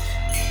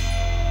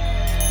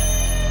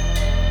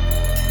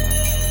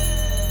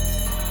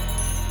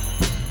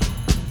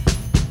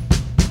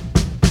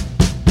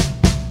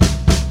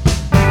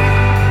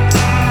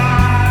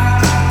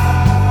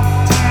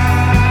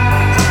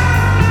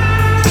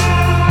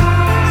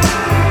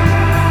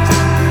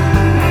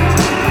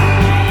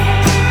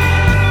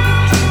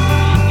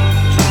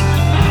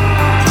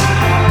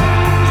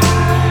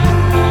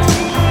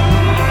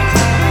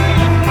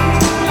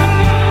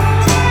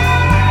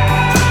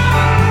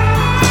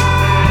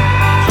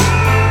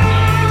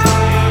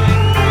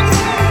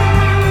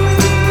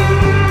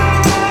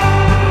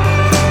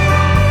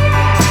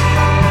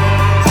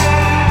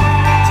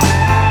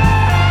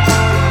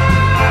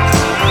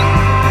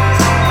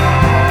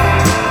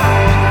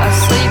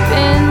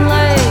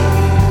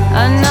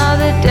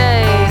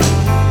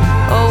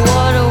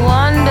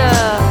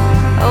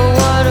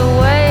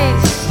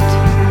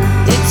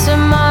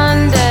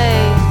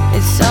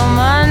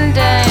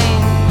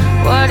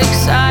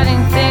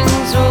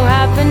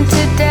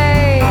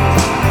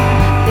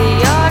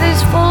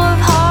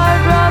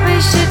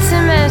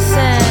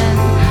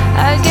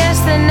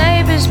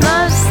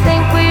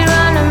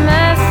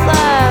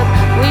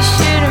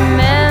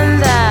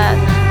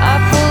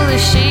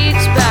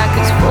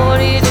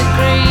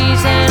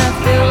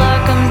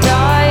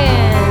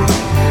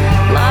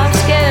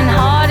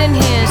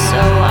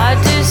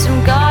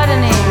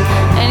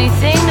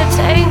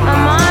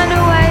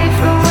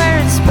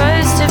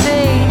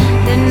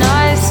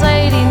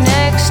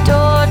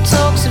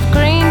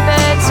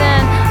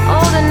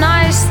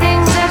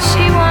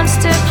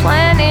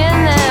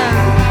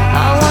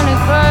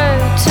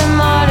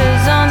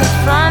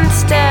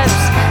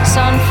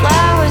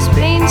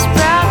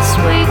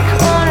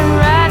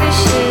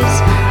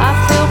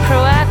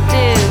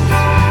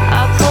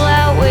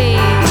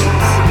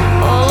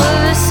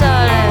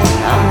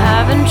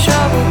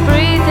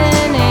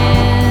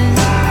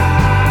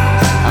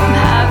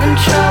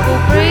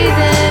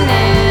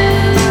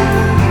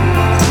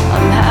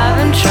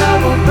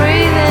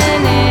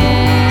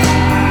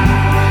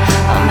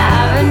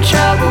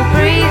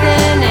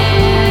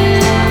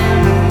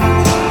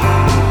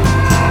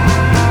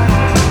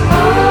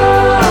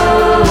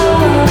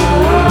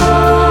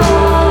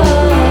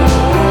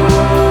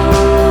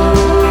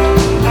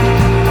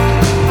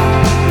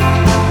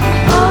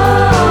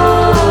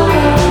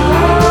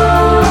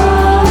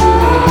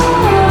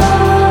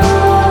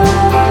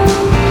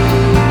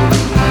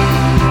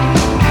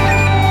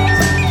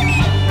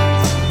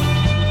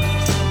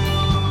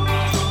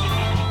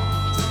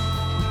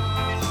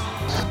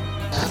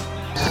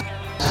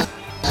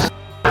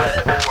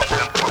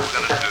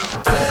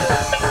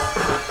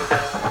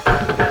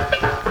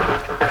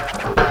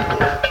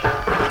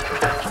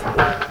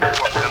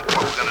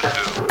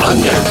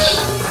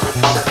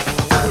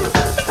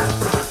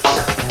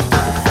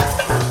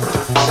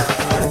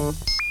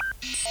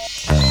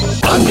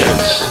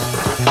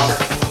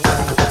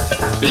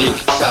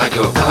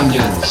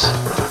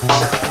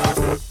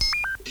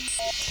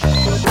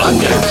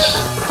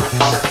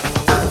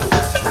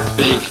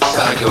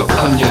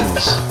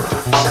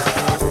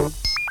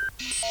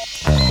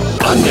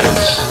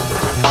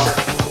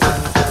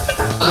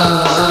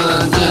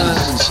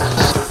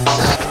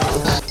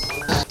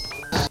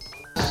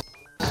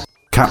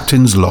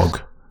 Captain's Log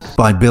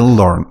by Bill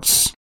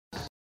Lawrence.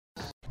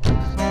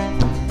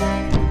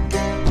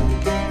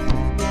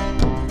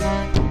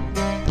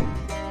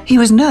 He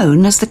was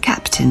known as the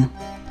captain.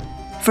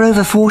 For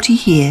over 40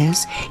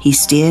 years, he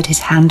steered his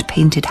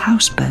hand-painted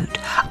houseboat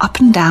up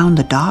and down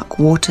the dark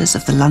waters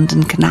of the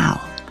London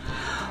Canal,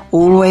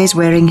 always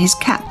wearing his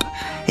cap,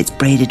 its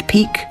braided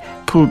peak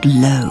pulled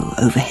low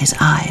over his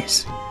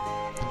eyes.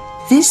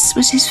 This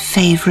was his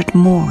favourite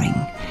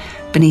mooring,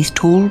 beneath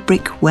tall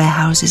brick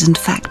warehouses and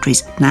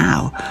factories,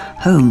 now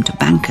home to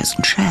bankers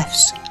and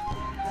chefs.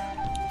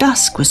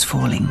 Dusk was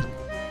falling,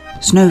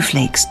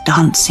 snowflakes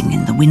dancing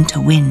in the winter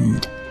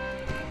wind.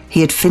 He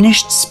had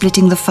finished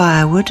splitting the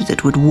firewood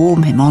that would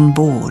warm him on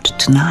board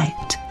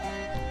tonight.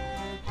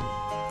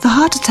 The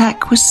heart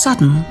attack was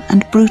sudden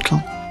and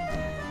brutal.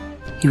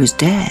 He was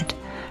dead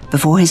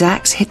before his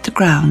axe hit the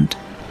ground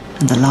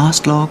and the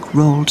last log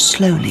rolled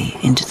slowly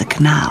into the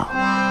canal.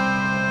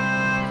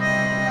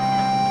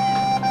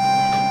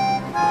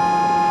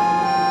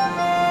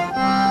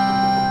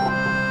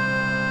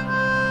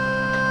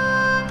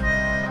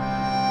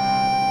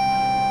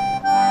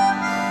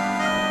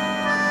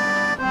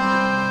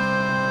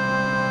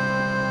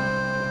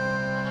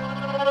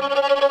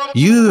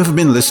 You have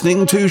been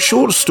listening to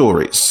short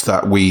stories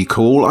that we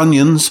call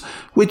Onions,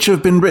 which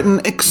have been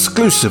written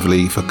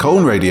exclusively for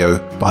Colne Radio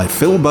by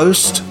Phil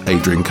Boast,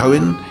 Adrian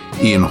Cohen,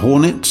 Ian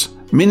Hornet,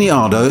 Minnie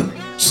Ardo,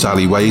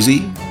 Sally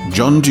Wasey,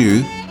 John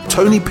Dew,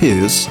 Tony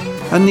Pearce,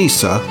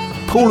 Anissa,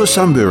 Paula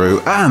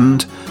Samburu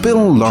and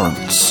Bill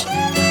Lawrence.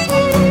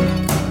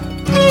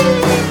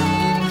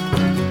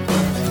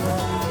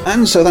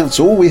 And so that's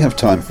all we have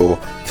time for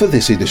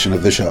this edition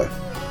of the show.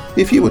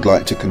 If you would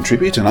like to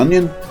contribute an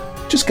onion,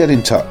 just get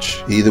in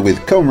touch, either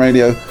with Colne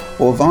Radio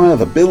or via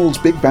the Bill's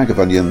Big Bag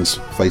of Onions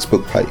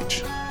Facebook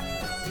page.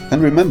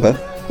 And remember,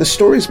 the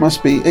stories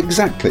must be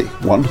exactly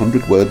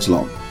 100 words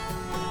long.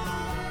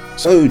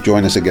 So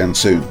join us again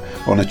soon,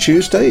 on a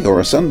Tuesday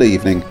or a Sunday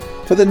evening,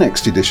 for the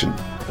next edition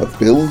of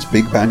Bill's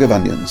Big Bag of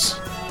Onions.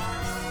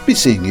 Be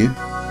seeing you.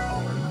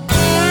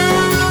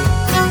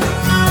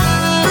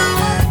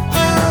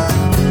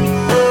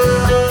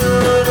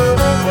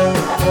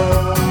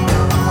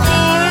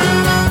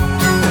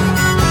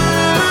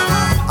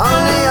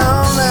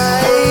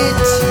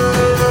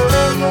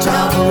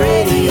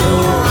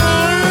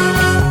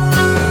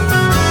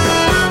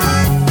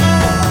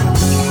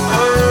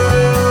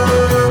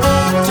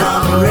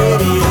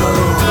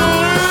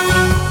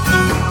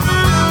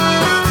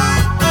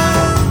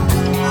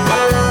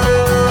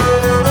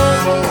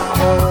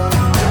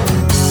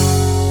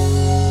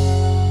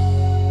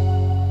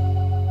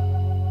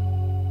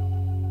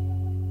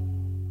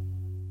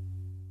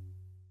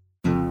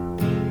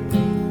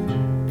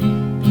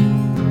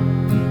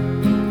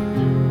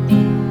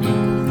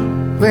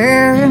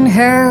 Where in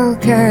hell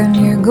can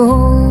you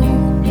go?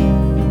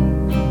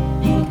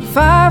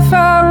 Far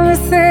from the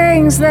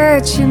things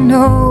that you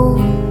know,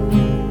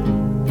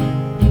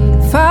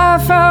 far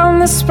from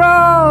the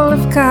sprawl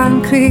of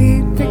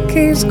concrete that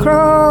keeps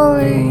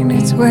crawling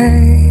its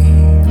way.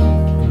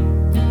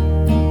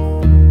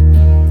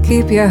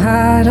 Keep your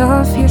heart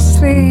off your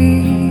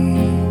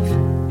sleeve.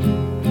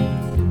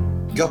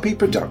 Guppy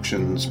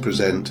Productions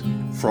present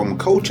From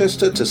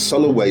Colchester to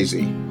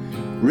Sulawesi,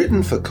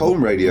 written for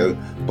Colne Radio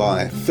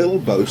by Phil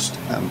Boast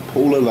and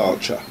Paula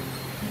Larcher.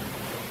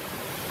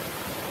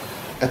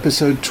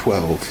 Episode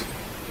 12,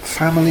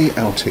 Family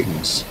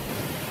Outings.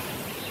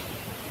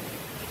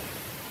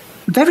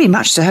 Very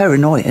much to her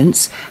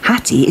annoyance,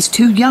 Hattie is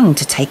too young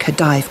to take her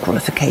dive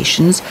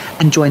qualifications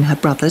and join her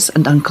brothers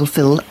and Uncle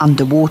Phil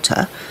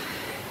underwater.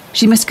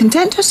 She must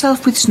content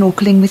herself with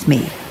snorkelling with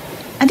me,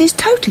 and is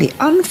totally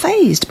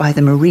unfazed by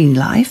the marine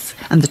life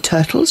and the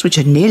turtles, which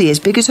are nearly as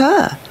big as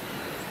her.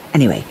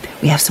 Anyway,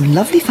 we have some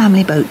lovely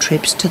family boat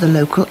trips to the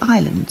local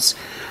islands,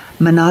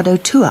 Manado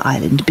Tua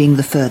Island being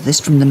the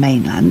furthest from the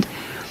mainland,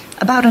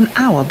 about an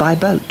hour by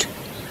boat.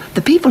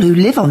 The people who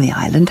live on the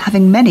island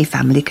having many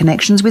family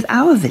connections with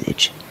our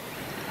village.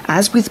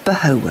 As with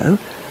Bohowo,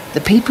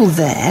 the people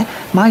there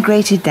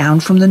migrated down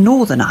from the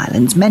northern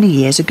islands many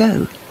years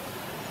ago.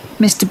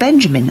 Mr.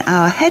 Benjamin,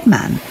 our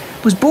headman,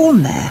 was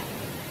born there,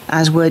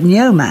 as were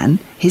Nyoman,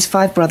 his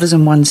 5 brothers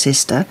and 1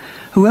 sister,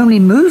 who only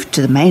moved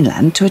to the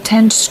mainland to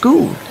attend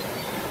school.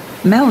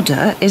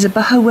 Melda is a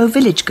Bohowo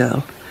village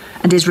girl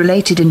and is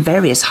related in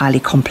various highly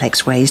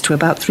complex ways to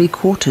about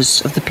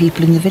 3/4 of the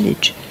people in the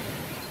village.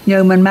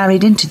 Nyoman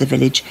married into the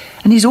village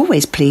and is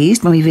always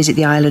pleased when we visit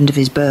the island of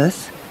his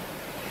birth.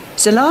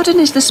 Celadon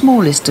is the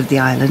smallest of the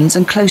islands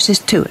and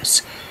closest to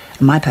us,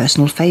 and my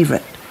personal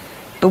favourite.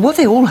 But what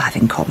they all have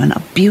in common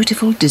are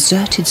beautiful,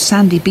 deserted,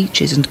 sandy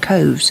beaches and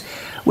coves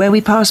where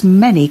we pass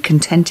many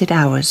contented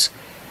hours.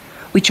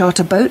 We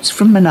charter boats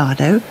from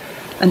Manado,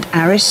 and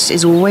Aris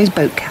is always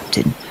boat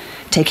captain,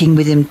 taking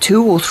with him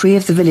 2 or 3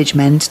 of the village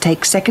men to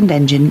take second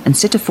engine and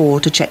sit afore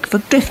to check for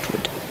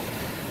driftwood.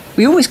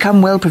 We always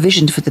come well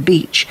provisioned for the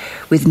beach,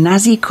 with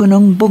nasi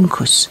kunung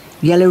bungkus,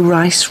 yellow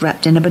rice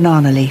wrapped in a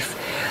banana leaf,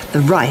 the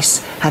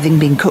rice having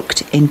been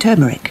cooked in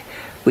turmeric,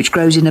 which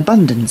grows in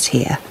abundance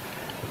here,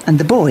 and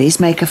the boys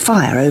make a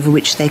fire over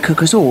which they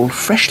cook us all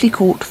freshly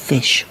caught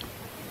fish.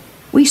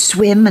 We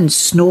swim and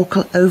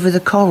snorkel over the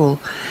coral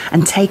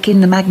and take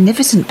in the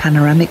magnificent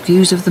panoramic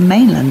views of the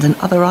mainland and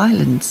other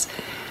islands.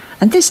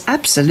 And this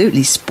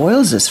absolutely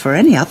spoils us for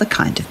any other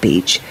kind of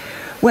beach,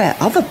 where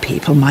other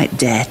people might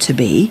dare to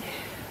be,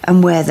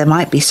 and where there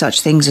might be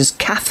such things as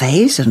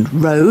cafes and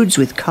roads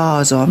with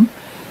cars on.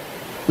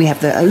 We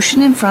have the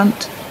ocean in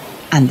front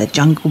and the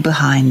jungle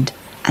behind,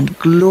 and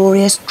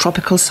glorious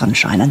tropical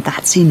sunshine, and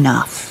that's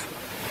enough.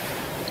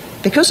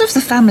 Because of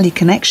the family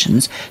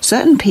connections,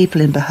 certain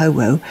people in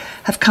Bohowo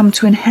have come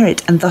to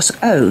inherit and thus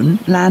own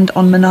land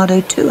on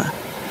Manado Tua.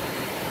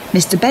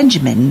 Mr.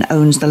 Benjamin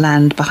owns the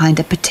land behind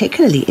a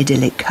particularly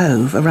idyllic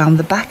cove around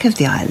the back of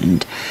the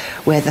island,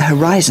 where the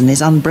horizon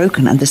is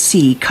unbroken and the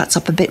sea cuts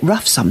up a bit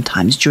rough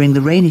sometimes during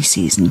the rainy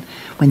season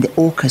when the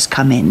orcas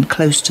come in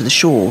close to the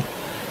shore.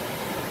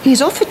 He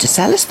has offered to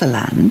sell us the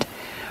land,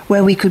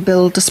 where we could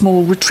build a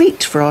small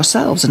retreat for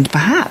ourselves and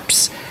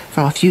perhaps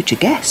for our future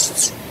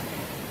guests.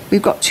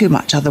 We've got too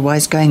much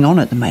otherwise going on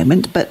at the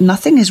moment, but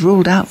nothing is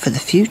ruled out for the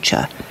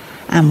future,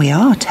 and we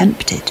are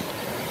tempted.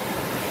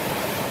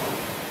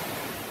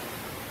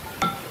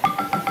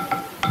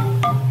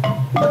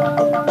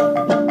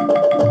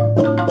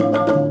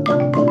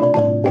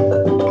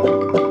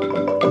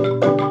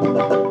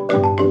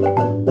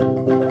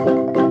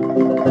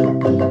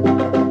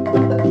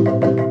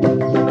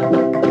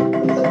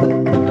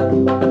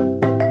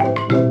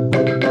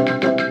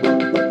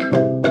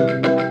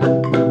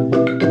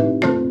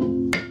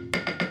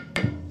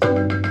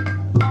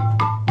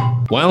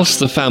 Whilst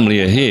the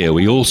family are here,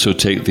 we also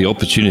take the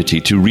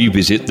opportunity to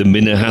revisit the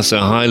Minahassa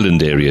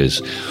Highland areas,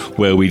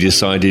 where we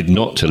decided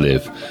not to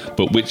live,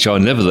 but which are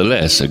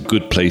nevertheless a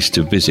good place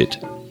to visit.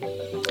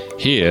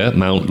 Here,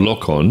 Mount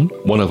Lokon,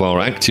 one of our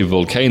active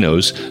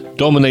volcanoes,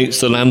 dominates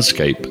the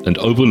landscape and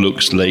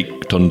overlooks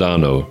Lake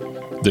Tondano,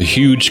 the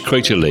huge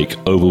crater lake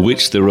over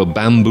which there are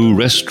bamboo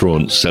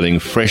restaurants selling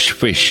fresh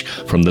fish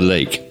from the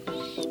lake.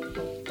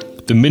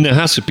 The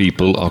Minahassa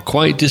people are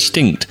quite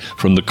distinct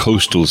from the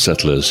coastal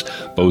settlers,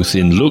 both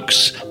in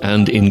looks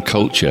and in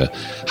culture,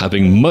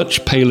 having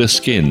much paler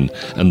skin,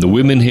 and the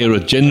women here are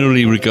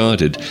generally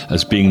regarded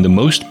as being the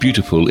most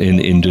beautiful in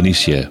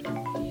Indonesia.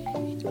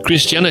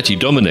 Christianity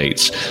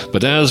dominates,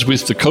 but as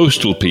with the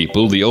coastal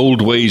people, the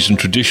old ways and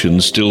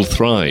traditions still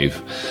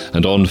thrive,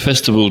 and on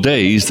festival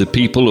days the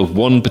people of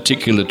one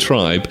particular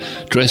tribe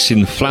dress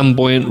in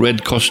flamboyant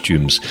red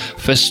costumes,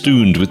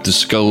 festooned with the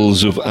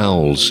skulls of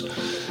owls.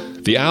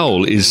 The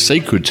owl is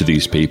sacred to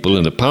these people,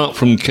 and apart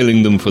from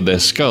killing them for their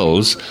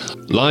skulls,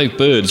 live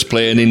birds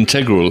play an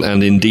integral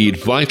and indeed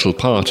vital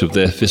part of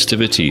their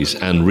festivities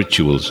and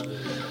rituals,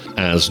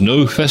 as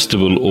no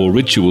festival or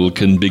ritual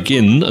can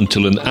begin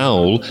until an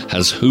owl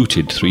has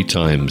hooted 3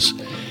 times.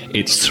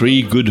 It's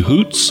 3 good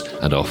hoots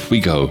and off we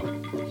go.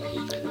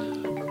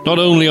 Not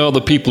only are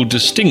the people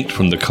distinct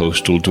from the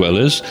coastal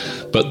dwellers,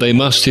 but they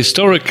must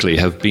historically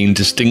have been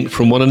distinct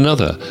from one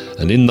another,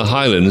 and in the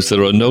highlands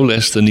there are no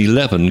less than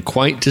 11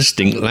 quite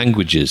distinct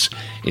languages,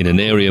 in an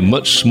area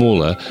much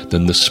smaller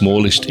than the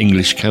smallest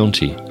English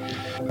county.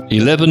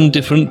 11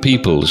 different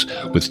peoples,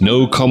 with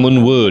no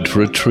common word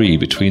for a tree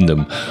between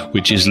them,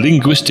 which is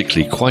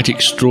linguistically quite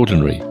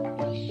extraordinary.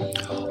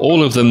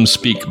 All of them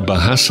speak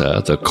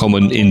Bahasa, the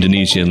common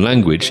Indonesian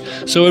language,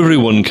 so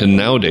everyone can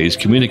nowadays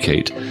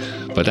communicate.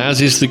 But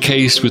as is the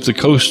case with the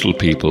coastal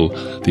people,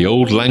 the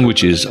old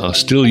languages are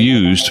still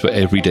used for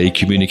everyday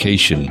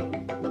communication.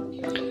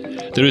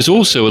 There is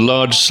also a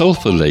large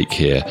sulphur lake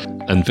here,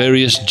 and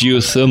various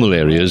geothermal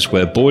areas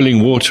where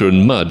boiling water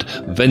and mud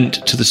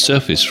vent to the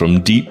surface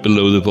from deep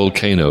below the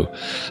volcano,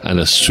 and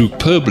a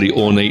superbly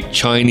ornate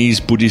Chinese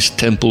Buddhist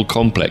temple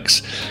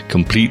complex,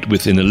 complete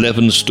with an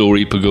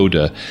 11-story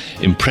pagoda,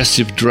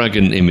 impressive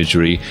dragon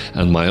imagery,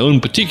 and my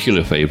own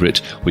particular favourite,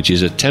 which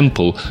is a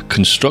temple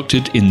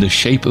constructed in the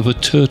shape of a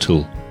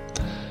turtle.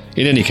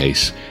 In any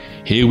case,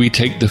 here we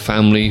take the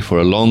family for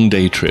a long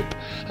day trip,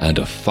 and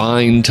a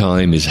fine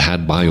time is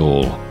had by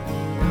all.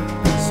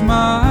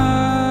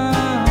 Smile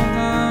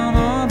down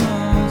on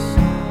us,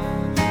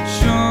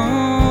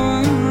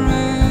 show your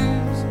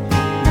rays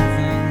when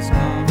things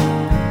come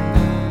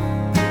undone.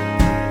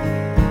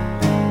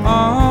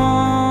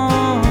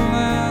 All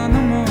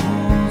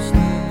animals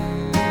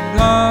lead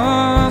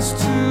us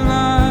to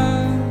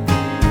life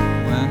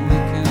when we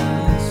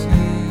can't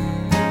see.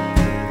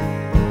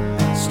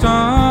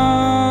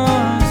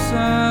 Stars,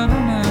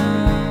 Saturn,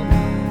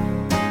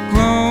 and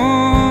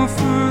glow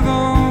for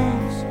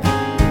those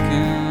who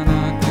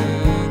cannot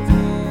get through.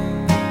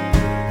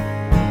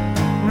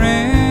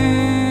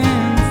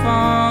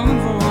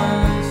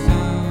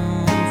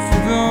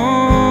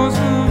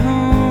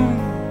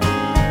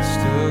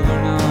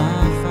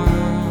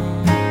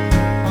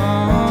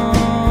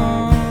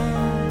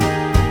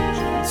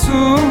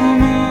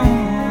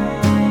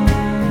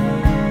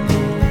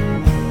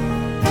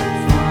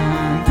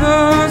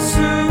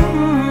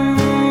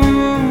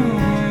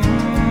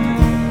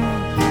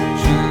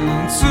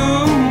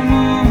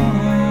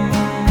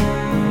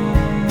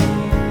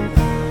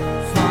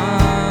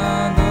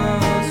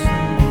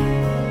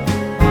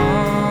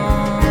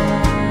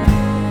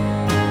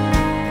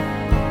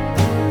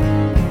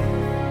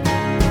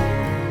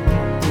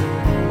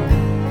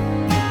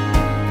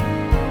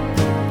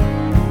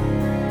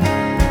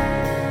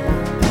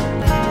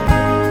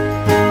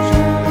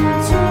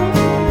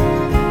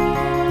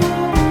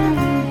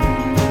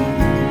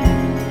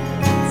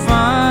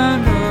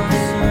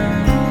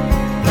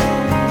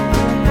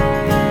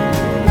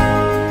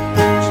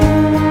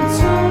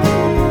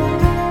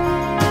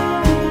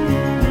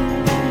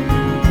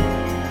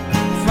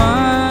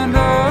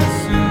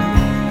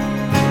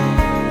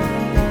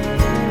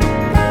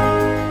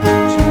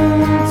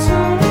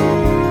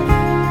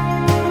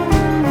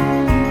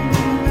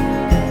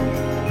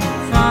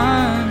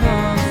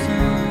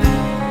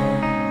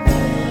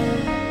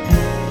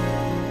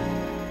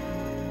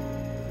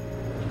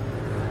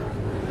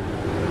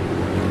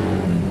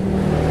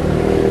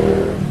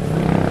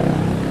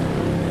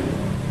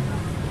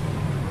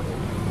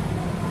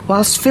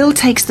 Whilst Phil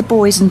takes the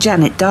boys and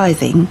Janet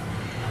diving,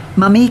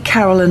 Mummy,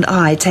 Carol and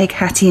I take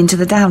Hattie into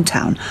the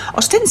downtown,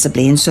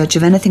 ostensibly in search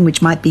of anything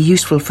which might be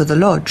useful for the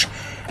lodge,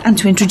 and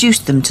to introduce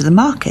them to the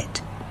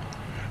market.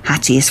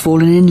 Hattie has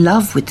fallen in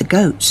love with the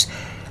goats,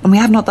 and we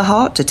have not the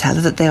heart to tell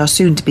her that they are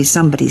soon to be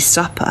somebody's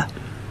supper.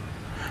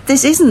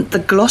 This isn't the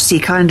glossy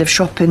kind of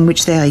shopping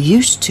which they are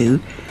used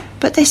to,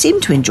 but they seem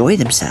to enjoy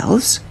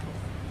themselves.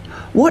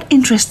 What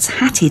interests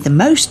Hattie the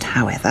most,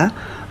 however,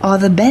 are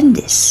the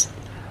bendis,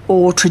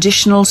 or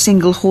traditional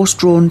single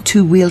horse-drawn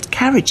two-wheeled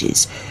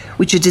carriages,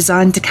 which are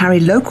designed to carry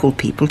local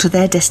people to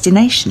their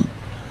destination.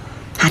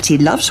 Hattie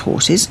loves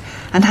horses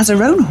and has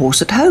her own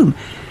horse at home,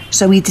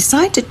 so we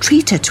decide to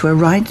treat her to a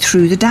ride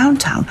through the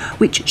downtown,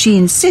 which she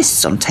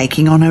insists on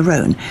taking on her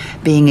own,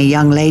 being a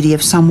young lady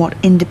of somewhat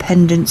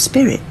independent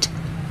spirit.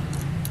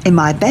 In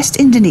my best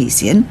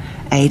Indonesian,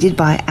 aided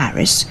by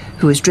Aris,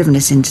 who has driven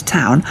us into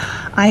town,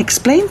 I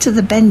explained to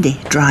the bendy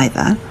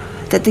driver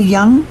that the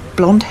young,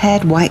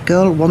 blonde-haired white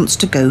girl wants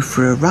to go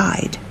for a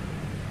ride.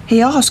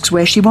 He asks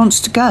where she wants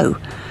to go,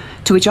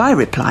 to which I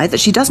reply that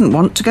she doesn't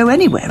want to go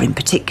anywhere in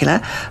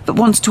particular, but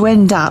wants to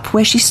end up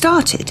where she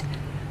started.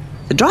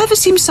 The driver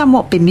seems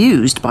somewhat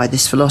bemused by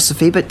this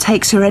philosophy, but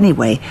takes her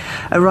anyway,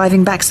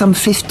 arriving back some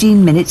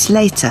 15 minutes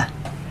later.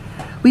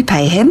 We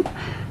pay him.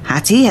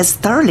 Hattie has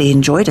thoroughly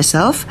enjoyed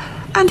herself,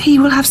 and he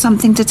will have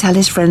something to tell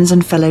his friends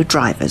and fellow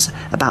drivers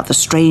about the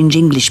strange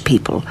English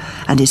people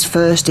and his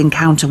first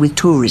encounter with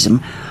tourism,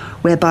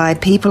 whereby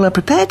people are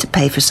prepared to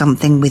pay for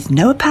something with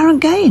no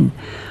apparent gain,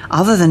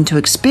 other than to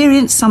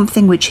experience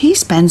something which he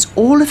spends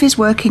all of his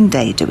working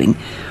day doing,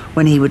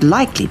 when he would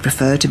likely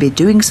prefer to be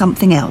doing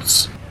something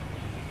else.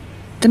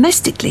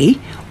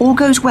 Domestically, all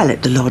goes well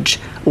at the lodge,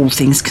 all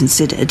things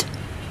considered.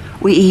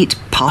 We eat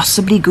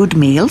passably good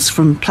meals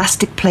from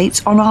plastic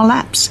plates on our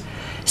laps,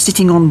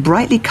 sitting on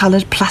brightly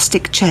coloured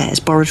plastic chairs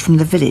borrowed from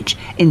the village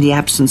in the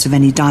absence of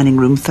any dining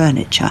room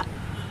furniture.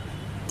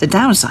 The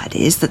downside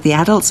is that the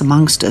adults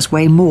amongst us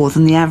weigh more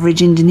than the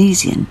average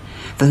Indonesian,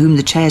 for whom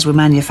the chairs were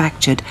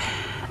manufactured,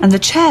 and the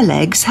chair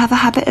legs have a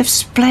habit of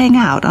splaying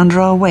out under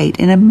our weight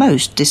in a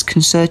most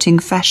disconcerting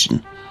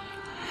fashion.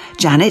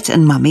 Janet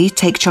and Mummy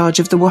take charge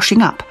of the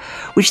washing up,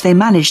 which they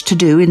manage to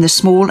do in the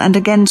small and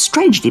again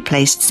strangely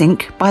placed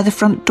sink by the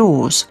front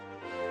doors.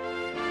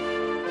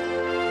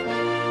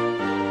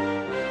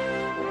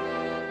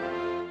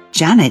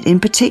 Janet in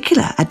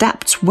particular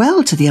adapts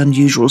well to the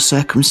unusual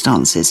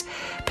circumstances,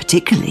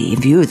 particularly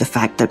in view of the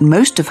fact that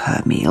most of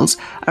her meals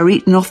are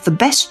eaten off the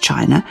best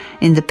china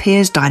in the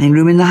Peers' dining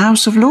room in the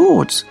House of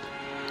Lords.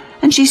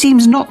 And she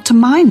seems not to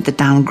mind the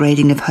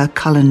downgrading of her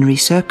culinary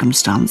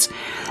circumstance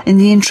in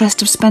the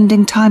interest of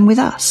spending time with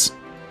us.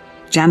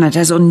 Janet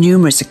has on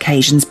numerous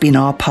occasions been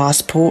our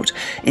passport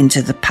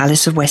into the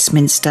Palace of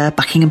Westminster,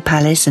 Buckingham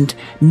Palace and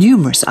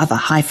numerous other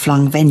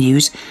high-flung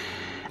venues,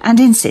 and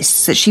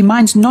insists that she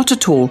minds not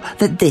at all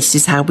that this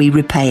is how we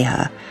repay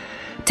her.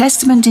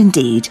 Testament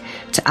indeed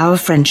to our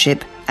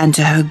friendship and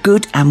to her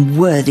good and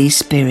worthy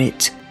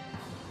spirit.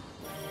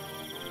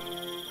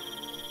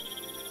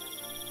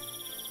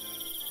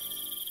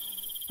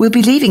 We'll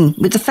be leaving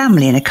with the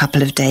family in a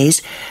couple of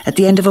days at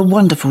the end of a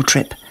wonderful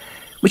trip,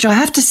 which I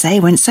have to say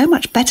went so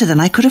much better than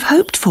I could have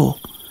hoped for.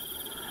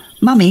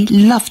 Mummy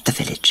loved the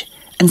village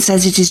and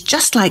says it is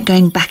just like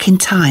going back in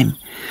time,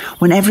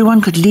 when everyone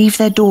could leave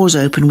their doors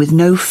open with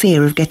no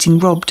fear of getting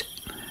robbed.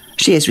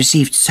 She has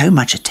received so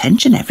much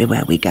attention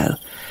everywhere we go,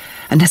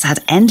 and has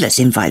had endless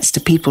invites to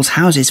people's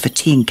houses for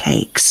tea and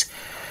cakes.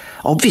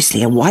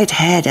 Obviously, a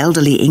white-haired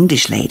elderly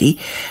English lady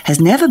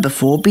has never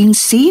before been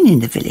seen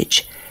in the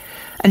village,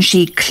 and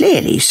she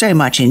clearly so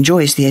much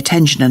enjoys the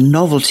attention and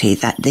novelty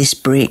that this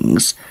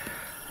brings.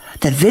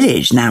 The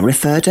village now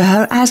refer to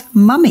her as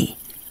Mummy,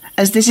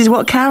 as this is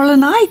what Carol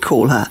and I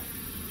call her.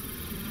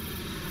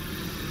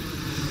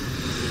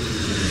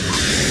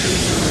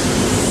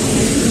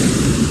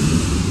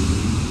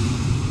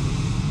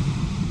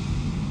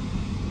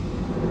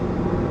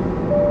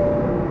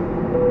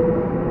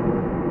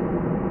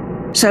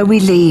 So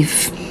we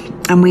leave,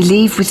 and we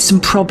leave with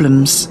some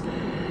problems.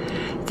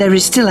 There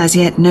is still as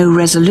yet no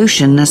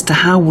resolution as to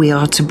how we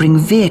are to bring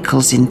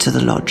vehicles into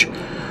the lodge,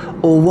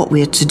 or what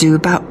we are to do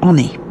about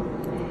Oni.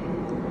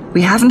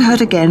 We haven't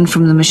heard again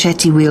from the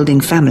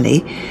machete-wielding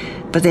family,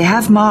 but they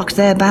have marked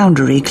their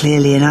boundary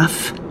clearly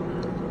enough.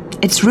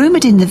 It's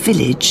rumoured in the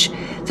village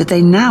that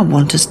they now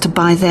want us to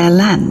buy their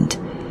land,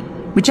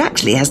 which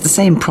actually has the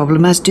same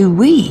problem as do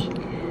we,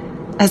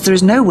 as there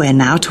is nowhere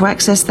now to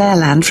access their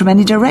land from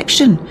any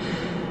direction,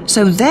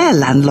 so their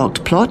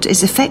landlocked plot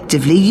is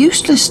effectively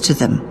useless to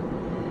them.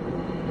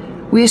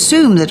 We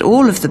assume that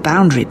all of the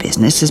boundary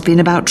business has been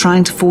about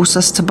trying to force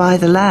us to buy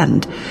the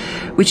land,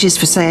 which is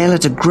for sale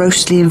at a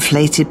grossly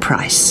inflated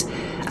price,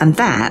 and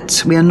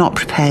that we are not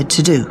prepared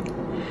to do.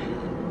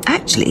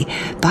 Actually,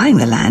 buying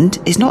the land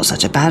is not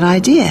such a bad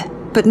idea,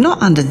 but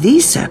not under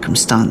these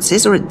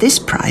circumstances or at this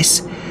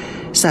price,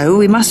 so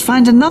we must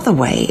find another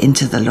way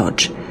into the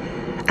lodge,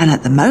 and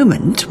at the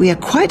moment we are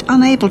quite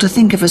unable to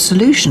think of a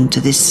solution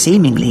to this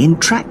seemingly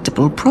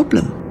intractable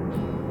problem.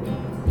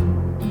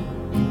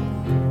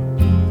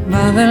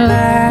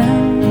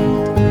 motherland.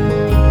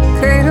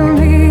 Cradle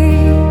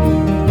me,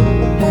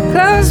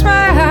 close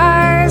my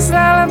eyes,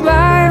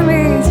 lullaby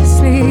me to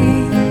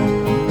sleep.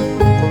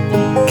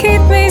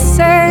 Keep me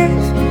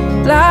safe,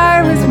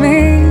 lie with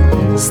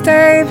me,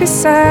 stay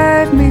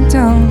beside me,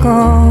 don't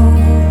go.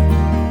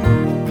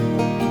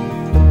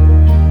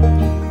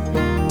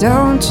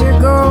 Don't you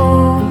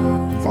go.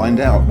 Find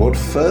out what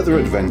further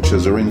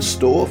adventures are in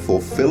store for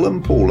Phil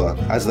and Paula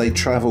as they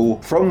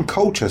travel from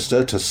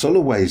Colchester to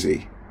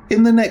Sulawesi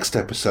in the next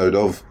episode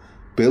of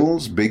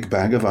Bill's Big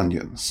Bag of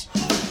Onions.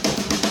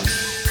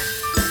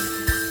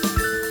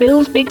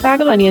 Bill's Big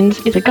Bag of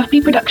Onions is a Guppy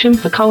production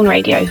for Colne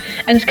Radio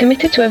and is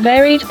committed to a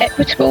varied,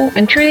 equitable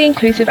and truly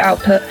inclusive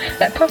output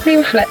that properly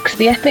reflects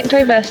the ethnic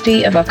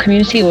diversity of our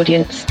community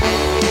audience.